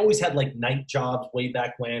I always had like night jobs way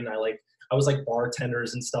back when. I was like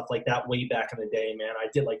bartenders and stuff like that way back in the day, man. I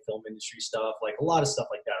did like film industry stuff, like a lot of stuff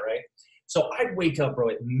like that, right? So I'd wake up,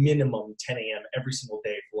 bro, at minimum 10 a.m. every single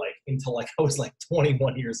day for until I was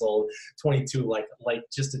 21 years old, 22, like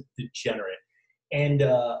just a degenerate. And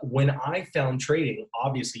when I found trading,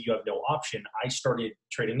 obviously you have no option. I started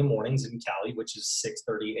trading the mornings in Cali, which is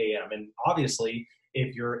 6:30 a.m. And obviously,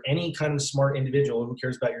 if you're any kind of smart individual who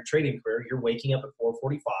cares about your trading career, you're waking up at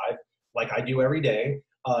 4:45, like I do every day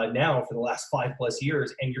now for the last 5+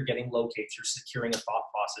 years, and you're getting locates. You're securing a thought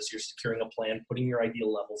process. You're securing a plan, putting your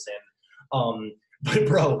ideal levels in. But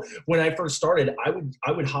bro, when I first started,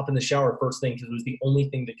 I would hop in the shower first thing because it was the only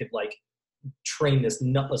thing that could train this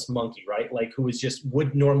nutless monkey, right? Who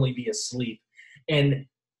would normally be asleep. And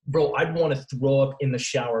bro, I'd want to throw up in the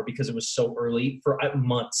shower because it was so early for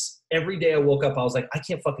months. Every day I woke up, I was like, I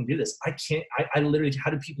can't fucking do this. I literally, how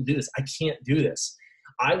do people do this? I can't do this.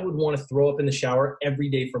 I would want to throw up in the shower every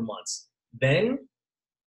day for months. Then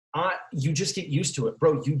You just get used to it,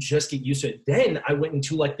 bro. You just get used to it. Then I went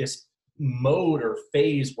into like this mode or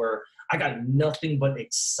phase where I got nothing but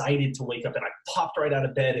excited to wake up, and I popped right out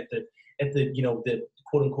of bed at the you know, the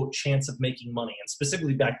quote unquote chance of making money. And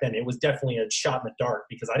specifically back then, it was definitely a shot in the dark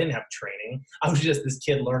because I didn't have training. I was just this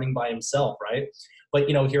kid learning by himself, right? But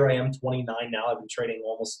you know, here I am, 29 now. I've been trading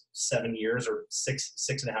almost 7 years, or six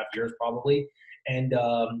and a half years probably. And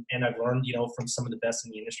I've learned, you know, from some of the best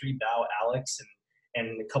in the industry, Bao, Alex,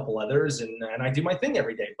 and a couple others, and I do my thing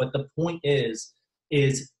every day. But the point is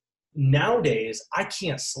nowadays I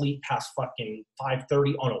can't sleep past fucking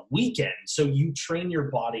 5:30 on a weekend. So you train your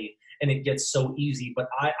body and it gets so easy. But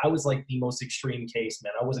I was like the most extreme case,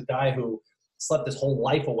 man. I was a guy who slept his whole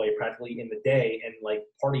life away practically in the day and like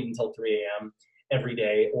partied until 3 a.m. every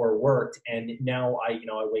day or worked. And now I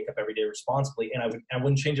wake up every day responsibly, and I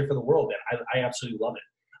wouldn't change it for the world, man. I absolutely love it.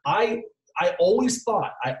 I always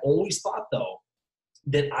thought though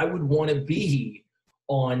that I would want to be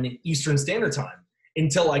on Eastern Standard Time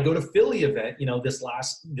until I go to Philly event, you know, this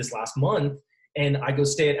last month, and I go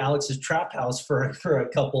stay at Alex's trap house for a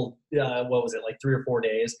couple, what was it, like 3 or 4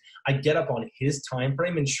 days. I get up on his time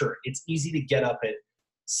frame, and sure, it's easy to get up at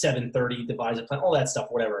 7:30, devise a plan, all that stuff,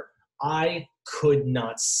 whatever. I could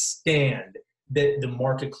not stand that the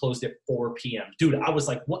market closed at 4 p.m. Dude, I was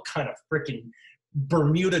like, what kind of freaking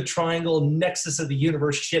Bermuda Triangle nexus of the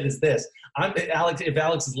universe shit is this? If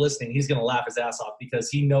Alex is listening, he's gonna laugh his ass off because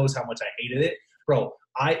he knows how much I hated it, bro.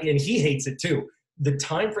 And he hates it too. The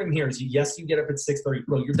time frame here is, yes, you get up at 6:30,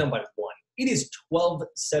 bro. You're done by 1. It is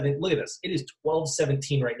 12:07. Look at this. It is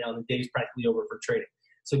 12:17 right now, and the day's practically over for trading.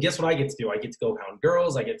 So guess what I get to do? I get to go hound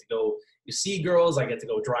girls. I get to go see girls. I get to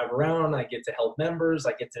go drive around. I get to help members.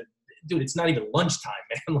 I get to, dude, it's not even lunchtime,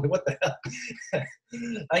 man. Like, what the hell?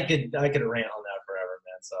 I could rant on that forever,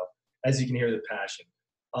 man. So as you can hear, the passion.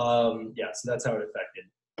 Yeah, so that's how it affected.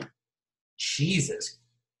 Jesus.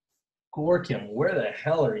 Gorkim, where the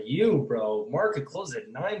hell are you, bro? Market closed at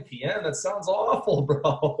 9 p.m. That sounds awful,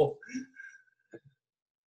 bro.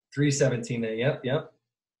 3:17. Yep.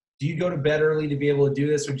 Do you go to bed early to be able to do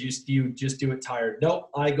this, or do you just do it tired? Nope.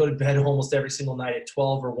 I go to bed almost every single night at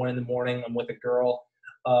 12 or 1 in the morning. I'm with a girl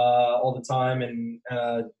all the time, and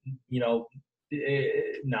nah,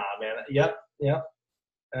 man. Yep.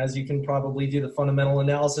 As you can probably do the fundamental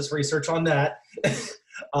analysis research on that.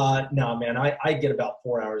 No, man, I get about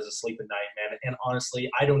 4 hours of sleep a night, man. And honestly,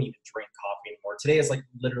 I don't even drink coffee anymore. Today is like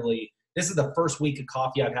literally, this is the first week of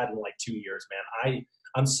coffee I've had in like 2 years, man.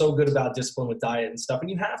 I'm so good about discipline with diet and stuff, and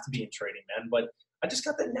you have to be in trading, man. But I just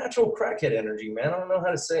got that natural crackhead energy, man. I don't know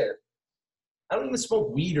how to say it. I don't even smoke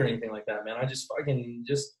weed or anything like that, man. I just fucking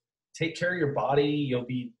just take care of your body. You'll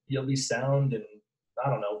be sound, and I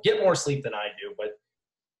don't know, get more sleep than I do, but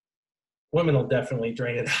women will definitely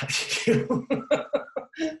drain it out of you.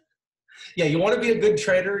 Yeah, you want to be a good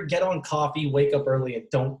trader, get on coffee, wake up early, and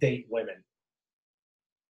don't date women.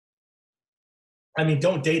 I mean,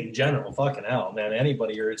 don't date in general. Fucking hell, man.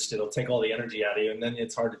 Anybody you're interested will take all the energy out of you, and then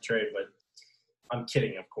it's hard to trade. But I'm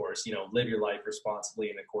kidding, of course. You know, live your life responsibly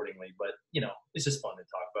and accordingly. But, you know, it's just fun to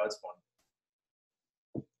talk about. It's fun.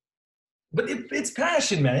 But it's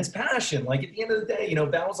passion, man. It's passion. Like, at the end of the day, you know,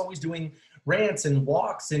 Val's always doing rants and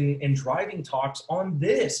walks and driving talks on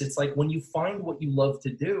this. It's like when you find what you love to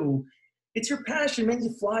do, it's your passion, man.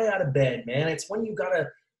 You fly out of bed, man. It's when you got to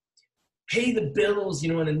pay the bills,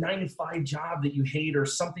 you know, in a 9-to-5 job that you hate or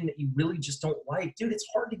something that you really just don't like. Dude, it's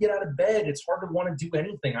hard to get out of bed. It's hard to want to do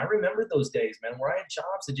anything. I remember those days, man, where I had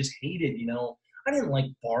jobs I just hated, you know. I didn't like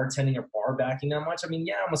bartending or bar backing that much. I mean,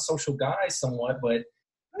 yeah, I'm a social guy somewhat, but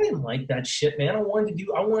I didn't like that shit, man. I wanted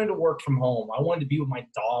to work from home. I wanted to be with my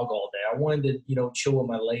dog all day. I wanted to, you know, chill with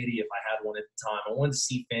my lady if I had one at the time. I wanted to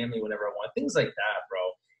see family whenever I wanted. Things like that, bro.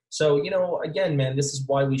 So, you know, again, man, this is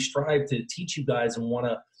why we strive to teach you guys and want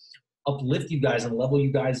to uplift you guys and level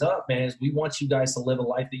you guys up, man, is we want you guys to live a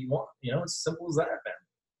life that you want. You know, it's as simple as that, man.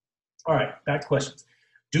 All right, back to questions.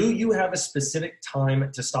 Do you have a specific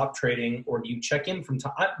time to stop trading, or do you check in from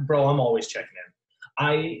time? Bro, I'm always checking in.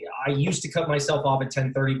 I used to cut myself off at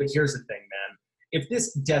 10:30, but here's the thing, man. If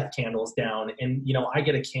this death candle is down and, you know, I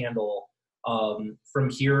get a candle from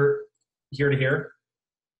here to here,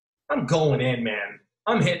 I'm going in, man.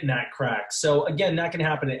 I'm hitting that crack. So, again, that can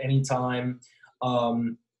happen at any time.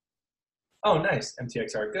 Oh, nice.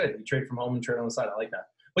 MTXR. Good. You trade from home and trade on the side. I like that.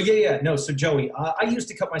 But yeah. No, so Joey, I used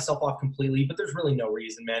to cut myself off completely, but there's really no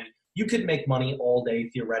reason, man. You could make money all day,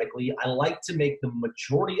 theoretically. I like to make the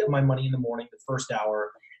majority of my money in the morning, the first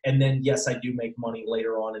hour. And then, yes, I do make money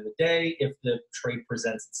later on in the day if the trade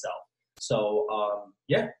presents itself. So,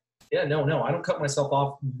 no, I don't cut myself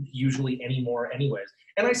off usually anymore anyways.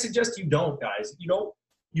 And I suggest you don't, guys. You don't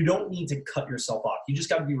You don't need to cut yourself off. You just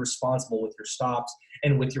got to be responsible with your stops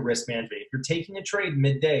and with your risk management. If you're taking a trade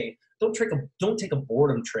midday, don't take a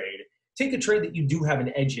boredom trade. Take a trade that you do have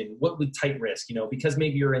an edge in, what with tight risk, you know, because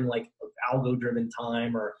maybe you're in like algo-driven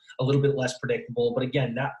time or a little bit less predictable. But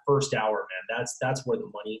again, that first hour, man, that's where the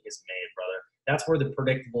money is made, brother. That's where the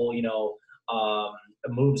predictable, you know,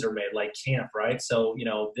 moves are made, like camp, right? So, you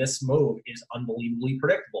know, this move is unbelievably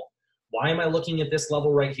predictable. Why am I looking at this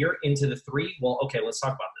level right here into the 3? Well, okay, let's talk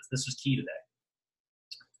about this. This was key today.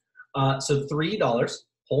 So $3,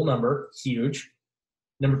 whole number, huge.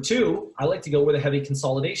 Number 2, I like to go where the heavy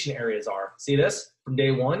consolidation areas are. See this? From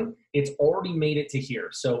day 1, it's already made it to here.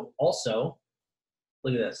 So also,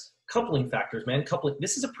 look at this. Coupling factors, man. Coupling.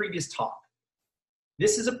 This is a previous top.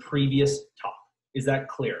 This is a previous top. Is that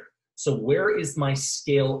clear? So where is my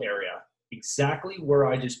scale area? Exactly where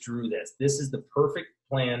I just drew this. This is the perfect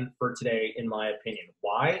plan for today, in my opinion.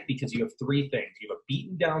 Why? Because you have 3 things. You have a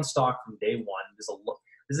beaten down stock from day 1. This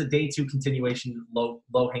is a day 2 continuation, low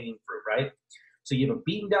hanging fruit, right? So you have a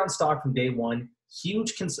beaten down stock from day 1,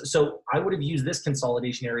 huge. So I would have used this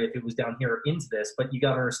consolidation area if it was down here into this, but you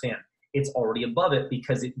got to understand, it's already above it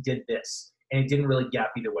because it did this, and it didn't really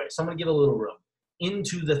gap either way. So I'm going to give it a little room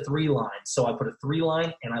into the 3 line. So I put a 3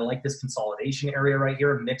 line, and I like this consolidation area right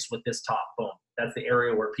here mixed with this top. Boom. That's the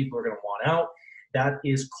area where people are going to want out. That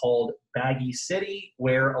is called baggy city,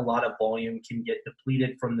 where a lot of volume can get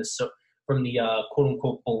depleted from the quote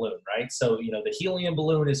unquote balloon, right? So, you know, the helium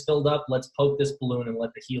balloon is filled up. Let's poke this balloon and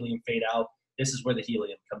let the helium fade out. This is where the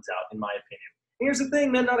helium comes out, in my opinion. And here's the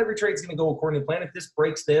thing, man, not every trade is going to go according to plan. If this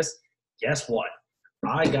breaks this, guess what?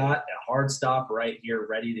 I got a hard stop right here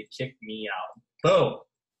ready to kick me out. Boom.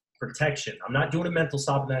 Protection. I'm not doing a mental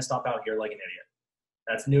stop and then I stop out here like an idiot.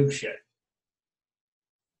 That's noob shit.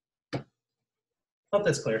 Hope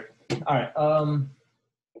that's clear. All right.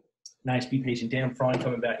 Nice. Be patient. Damn, fraud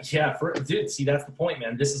coming back. Yeah, dude. See, that's the point,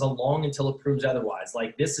 man. This is a long until it proves otherwise.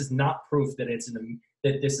 Like, this is not proof that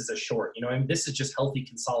that this is a short. You know, I mean, this is just healthy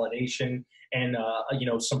consolidation and you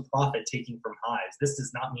know, some profit taking from highs. This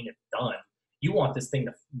does not mean it's done. You want this thing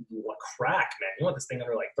to crack, man. You want this thing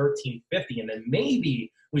under like 1350, and then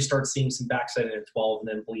maybe we start seeing some backside in at 12, and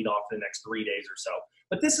then bleed off for the next 3 days or so.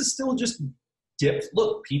 But this is still just dipped.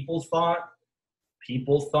 Look, people thought,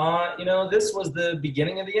 you know, this was the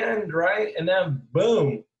beginning of the end, right? And then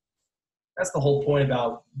boom. That's the whole point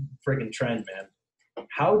about friggin' trend, man.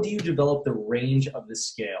 How do you develop the range of the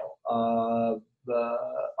scale?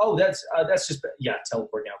 That's just, yeah,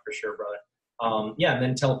 teleport down for sure, brother. Yeah, and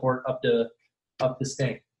then teleport up this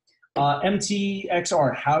thing.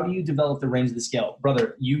 MTXR, how do you develop the range of the scale?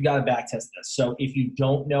 Brother, you got to backtest this. So if you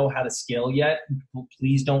don't know how to scale yet,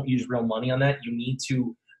 please don't use real money on that. You need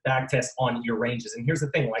to backtest on your ranges. And here's the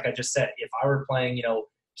thing, like I just said, if I were playing, you know,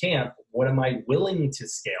 camp, what am I willing to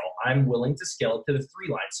scale? I'm willing to scale it to the 3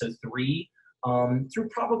 line. So 3 through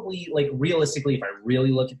probably, like, realistically, if I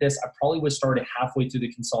really look at this, I probably would start it halfway through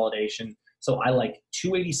the consolidation. So I like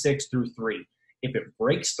 286 through 3. If it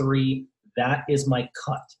breaks 3, that is my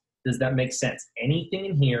cut. Does that make sense? Anything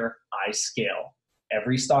in here, I scale.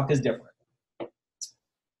 Every stock is different.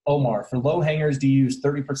 Omar, for low hangers, do you use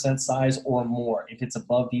 30% size or more if it's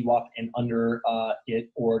above VWAP and under it,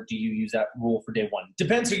 or do you use that rule for day 1?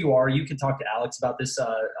 Depends who you are. You can talk to Alex about this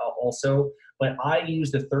also, but I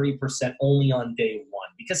use the 30% only on day 1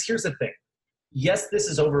 because here's the thing. Yes, this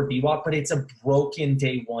is over VWAP, but it's a broken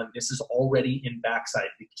day 1. This is already in backside.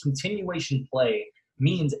 The continuation play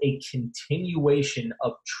means a continuation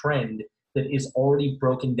of trend that is already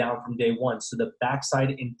broken down from day 1. So the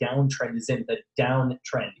backside and downtrend is in the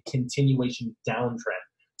downtrend, continuation downtrend.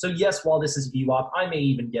 So yes, while this is VWAP, I may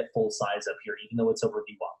even get full size up here, even though it's over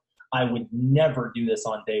VWAP. I would never do this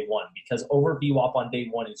on day 1 because over VWAP on day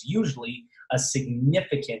 1 is usually a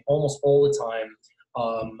significant, almost all the time,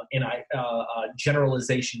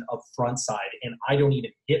 generalization of front side, and I don't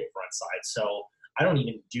even hit front side. So I don't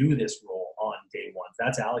even do this rule on day 1.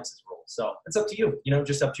 That's Alex's rule. So it's up to you, you know,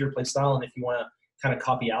 just up to your play style. And if you want to kind of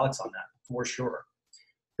copy Alex on that, for sure.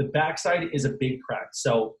 The backside is a big crack.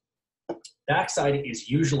 So backside is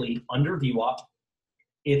usually under VWAP.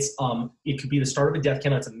 It's it could be the start of a death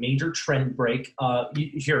candle. It's a major trend break.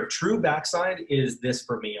 Here, true backside is this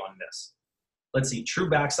for me on this. Let's see, true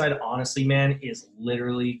backside, honestly, man, is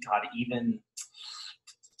literally, God, even,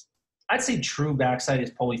 I'd say true backside is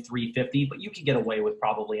probably 350, but you can get away with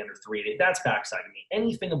probably under 380. That's backside to me.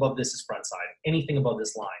 Anything above this is front side. Anything above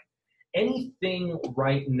this line. Anything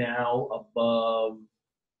right now above,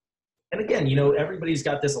 and again, you know, everybody's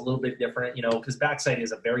got this a little bit different, you know, because backside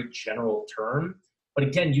is a very general term. But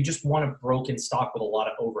again, you just want a broken stock with a lot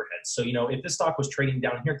of overhead. So, you know, if this stock was trading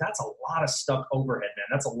down here, that's a lot of stuck overhead, man.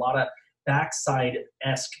 That's a lot of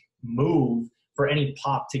backside-esque move for any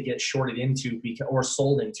pop to get shorted into or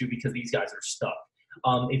sold into because these guys are stuck.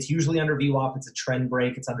 It's usually under VWAP. It's a trend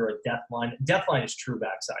break. It's under a death line. Death line is true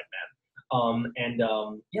backside, man.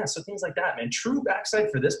 Yeah, so things like that, man. True backside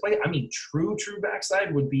for this play, I mean, true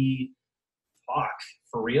backside would be, fuck,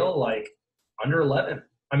 for real, like under 11.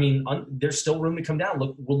 I mean, there's still room to come down.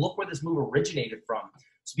 Look where this move originated from.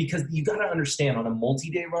 It's because you got to understand, on a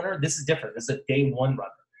multi-day runner, this is different. This is a day one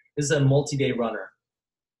runner. This is a multi-day runner.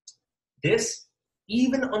 This,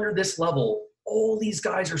 even under this level, all these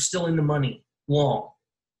guys are still in the money long.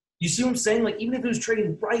 You see what I'm saying? Like, even if it was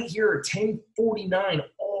trading right here at 1049,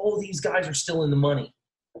 all these guys are still in the money.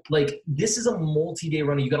 Like, this is a multi-day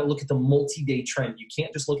runner. You got to look at the multi-day trend. You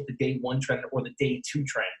can't just look at the day one trend or the day two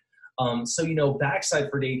trend. So, you know, backside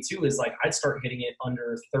for day two is like, I'd start hitting it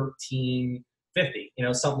under 1350, you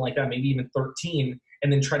know, something like that, maybe even 13,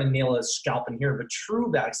 and then try to nail a scalp in here. But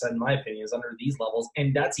true backside, in my opinion, is under these levels.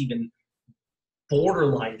 And that's even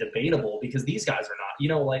borderline debatable because these guys are not, you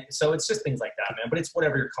know, like, so it's just things like that, man. But it's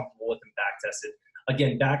whatever you're comfortable with and back tested.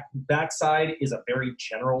 Again, backside is a very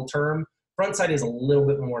general term. Front side is a little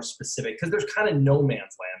bit more specific because there's kind of no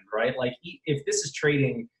man's land, right? Like, if this is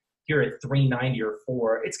trading here at 390 or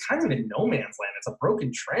 4, it's kind of in no man's land. It's a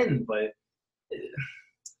broken trend, but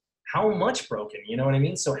how much broken? You know what I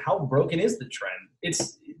mean? So how broken is the trend?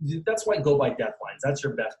 That's why go by death lines. That's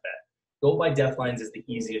your best bet. Go by death lines is the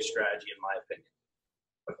easiest strategy in my opinion.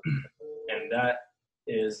 And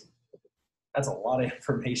that's a lot of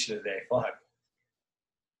information today. Fuck.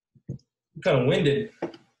 I'm kind of winded. I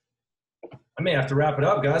may have to wrap it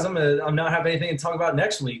up, guys. I'm not having anything to talk about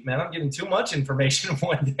next week, man. I'm getting too much information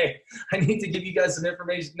one day. I need to give you guys some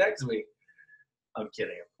information next week. I'm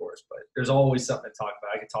kidding, of course, but there's always something to talk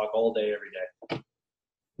about. I could talk all day, every day.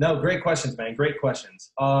 No, great questions, man. Great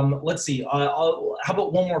questions. Let's see. How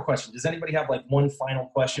about one more question? Does anybody have like one final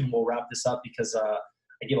question? We'll wrap this up because I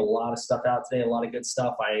get a lot of stuff out today, a lot of good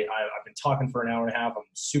stuff. I've been talking for an hour and a half. I'm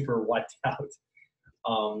super wiped out.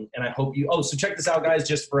 And I hope so check this out, guys,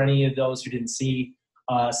 just for any of those who didn't see,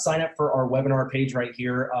 sign up for our webinar page right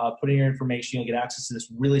here. Put in your information. You'll get access to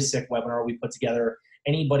this really sick webinar we put together.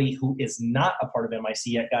 Anybody who is not a part of MIC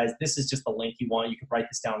yet, guys, this is just the link you want. You can write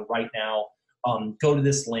this down right now. Go to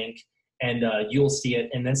this link and you'll see it,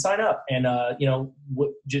 and then sign up and, you know,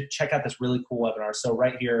 just check out this really cool webinar. So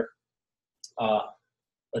right here,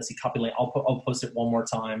 let's see, copy link. I'll post it one more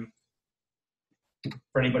time.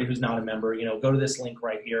 For anybody who's not a member, you know, go to this link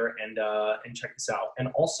right here and check this out. And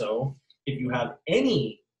also, if you have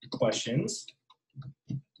any questions,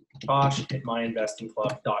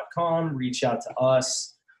 Tosh@myinvestingclub.com, reach out to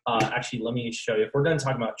us. Actually, let me show you. If we're done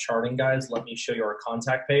talking about charting, guys, let me show you our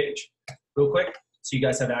contact page real quick, so you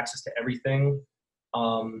guys have access to everything.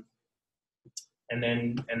 And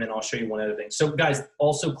then I'll show you one other thing. So, guys,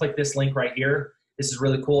 also click this link right here. This is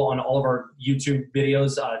really cool. On all of our YouTube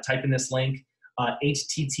videos, type in this link.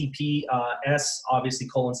 HTTPS, obviously,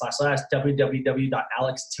 /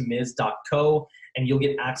 www.alextamiz.co, and you'll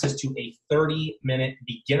get access to a 30-minute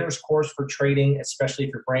beginner's course for trading, especially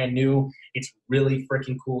if you're brand new. It's really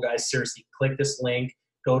freaking cool, guys. Seriously, click this link,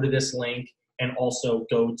 go to this link, and also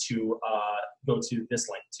go to this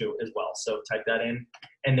link too as well. So type that in,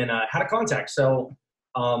 and then how to contact. So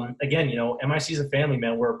again, you know, MIC is a family,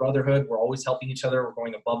 man. We're a brotherhood. We're always helping each other. We're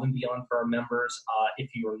going above and beyond for our members.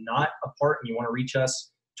 If you are not a part and you want to reach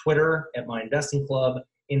us, Twitter @myinvestingclub,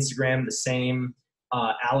 Instagram the same,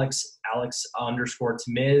 Alex_Tamiz,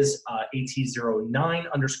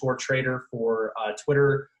 AT09_trader for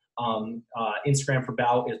Twitter. Instagram for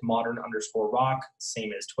Bow is modern_rock,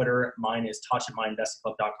 same as Twitter. Mine is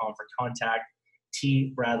Tosh@myinvestingclub.com for contact.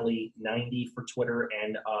 T_Bradley90 for Twitter,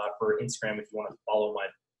 and for Instagram, if you want to follow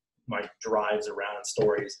my drives around and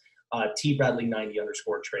stories,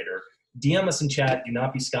 T_Bradley90_trader. DM us in chat. Do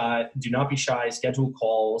not be shy. Schedule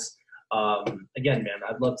calls. Again, man,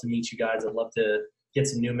 I'd love to meet you guys. I'd love to get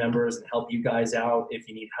some new members and help you guys out if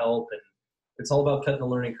you need help. And it's all about cutting the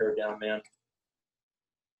learning curve down, man.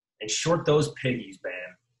 And short those piggies,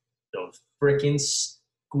 man. Those freaking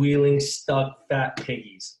squealing, stuck, fat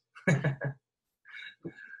piggies.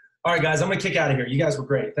 All right, guys, I'm going to kick out of here. You guys were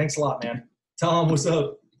great. Thanks a lot, man. Tom, what's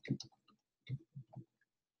up?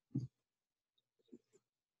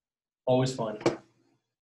 Always fun.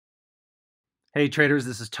 Hey traders,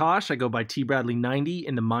 this is Tosh. I go by T Bradley 90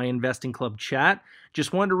 in the My Investing Club chat.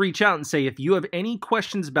 Just wanted to reach out and say if you have any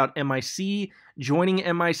questions about MIC, joining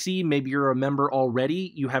MIC, maybe you're a member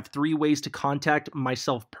already, you have 3 ways to contact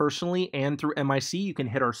myself personally and through MIC. You can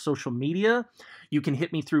hit our social media, you can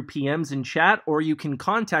hit me through PMs in chat, or you can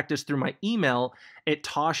contact us through my email at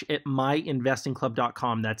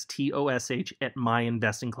tosh@myinvestingclub.com. That's TOSH at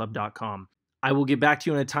myinvestingclub.com. I will get back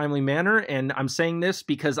to you in a timely manner, and I'm saying this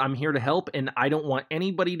because I'm here to help, and I don't want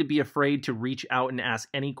anybody to be afraid to reach out and ask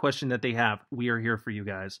any question that they have. We are here for you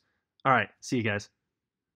guys. All right, see you guys.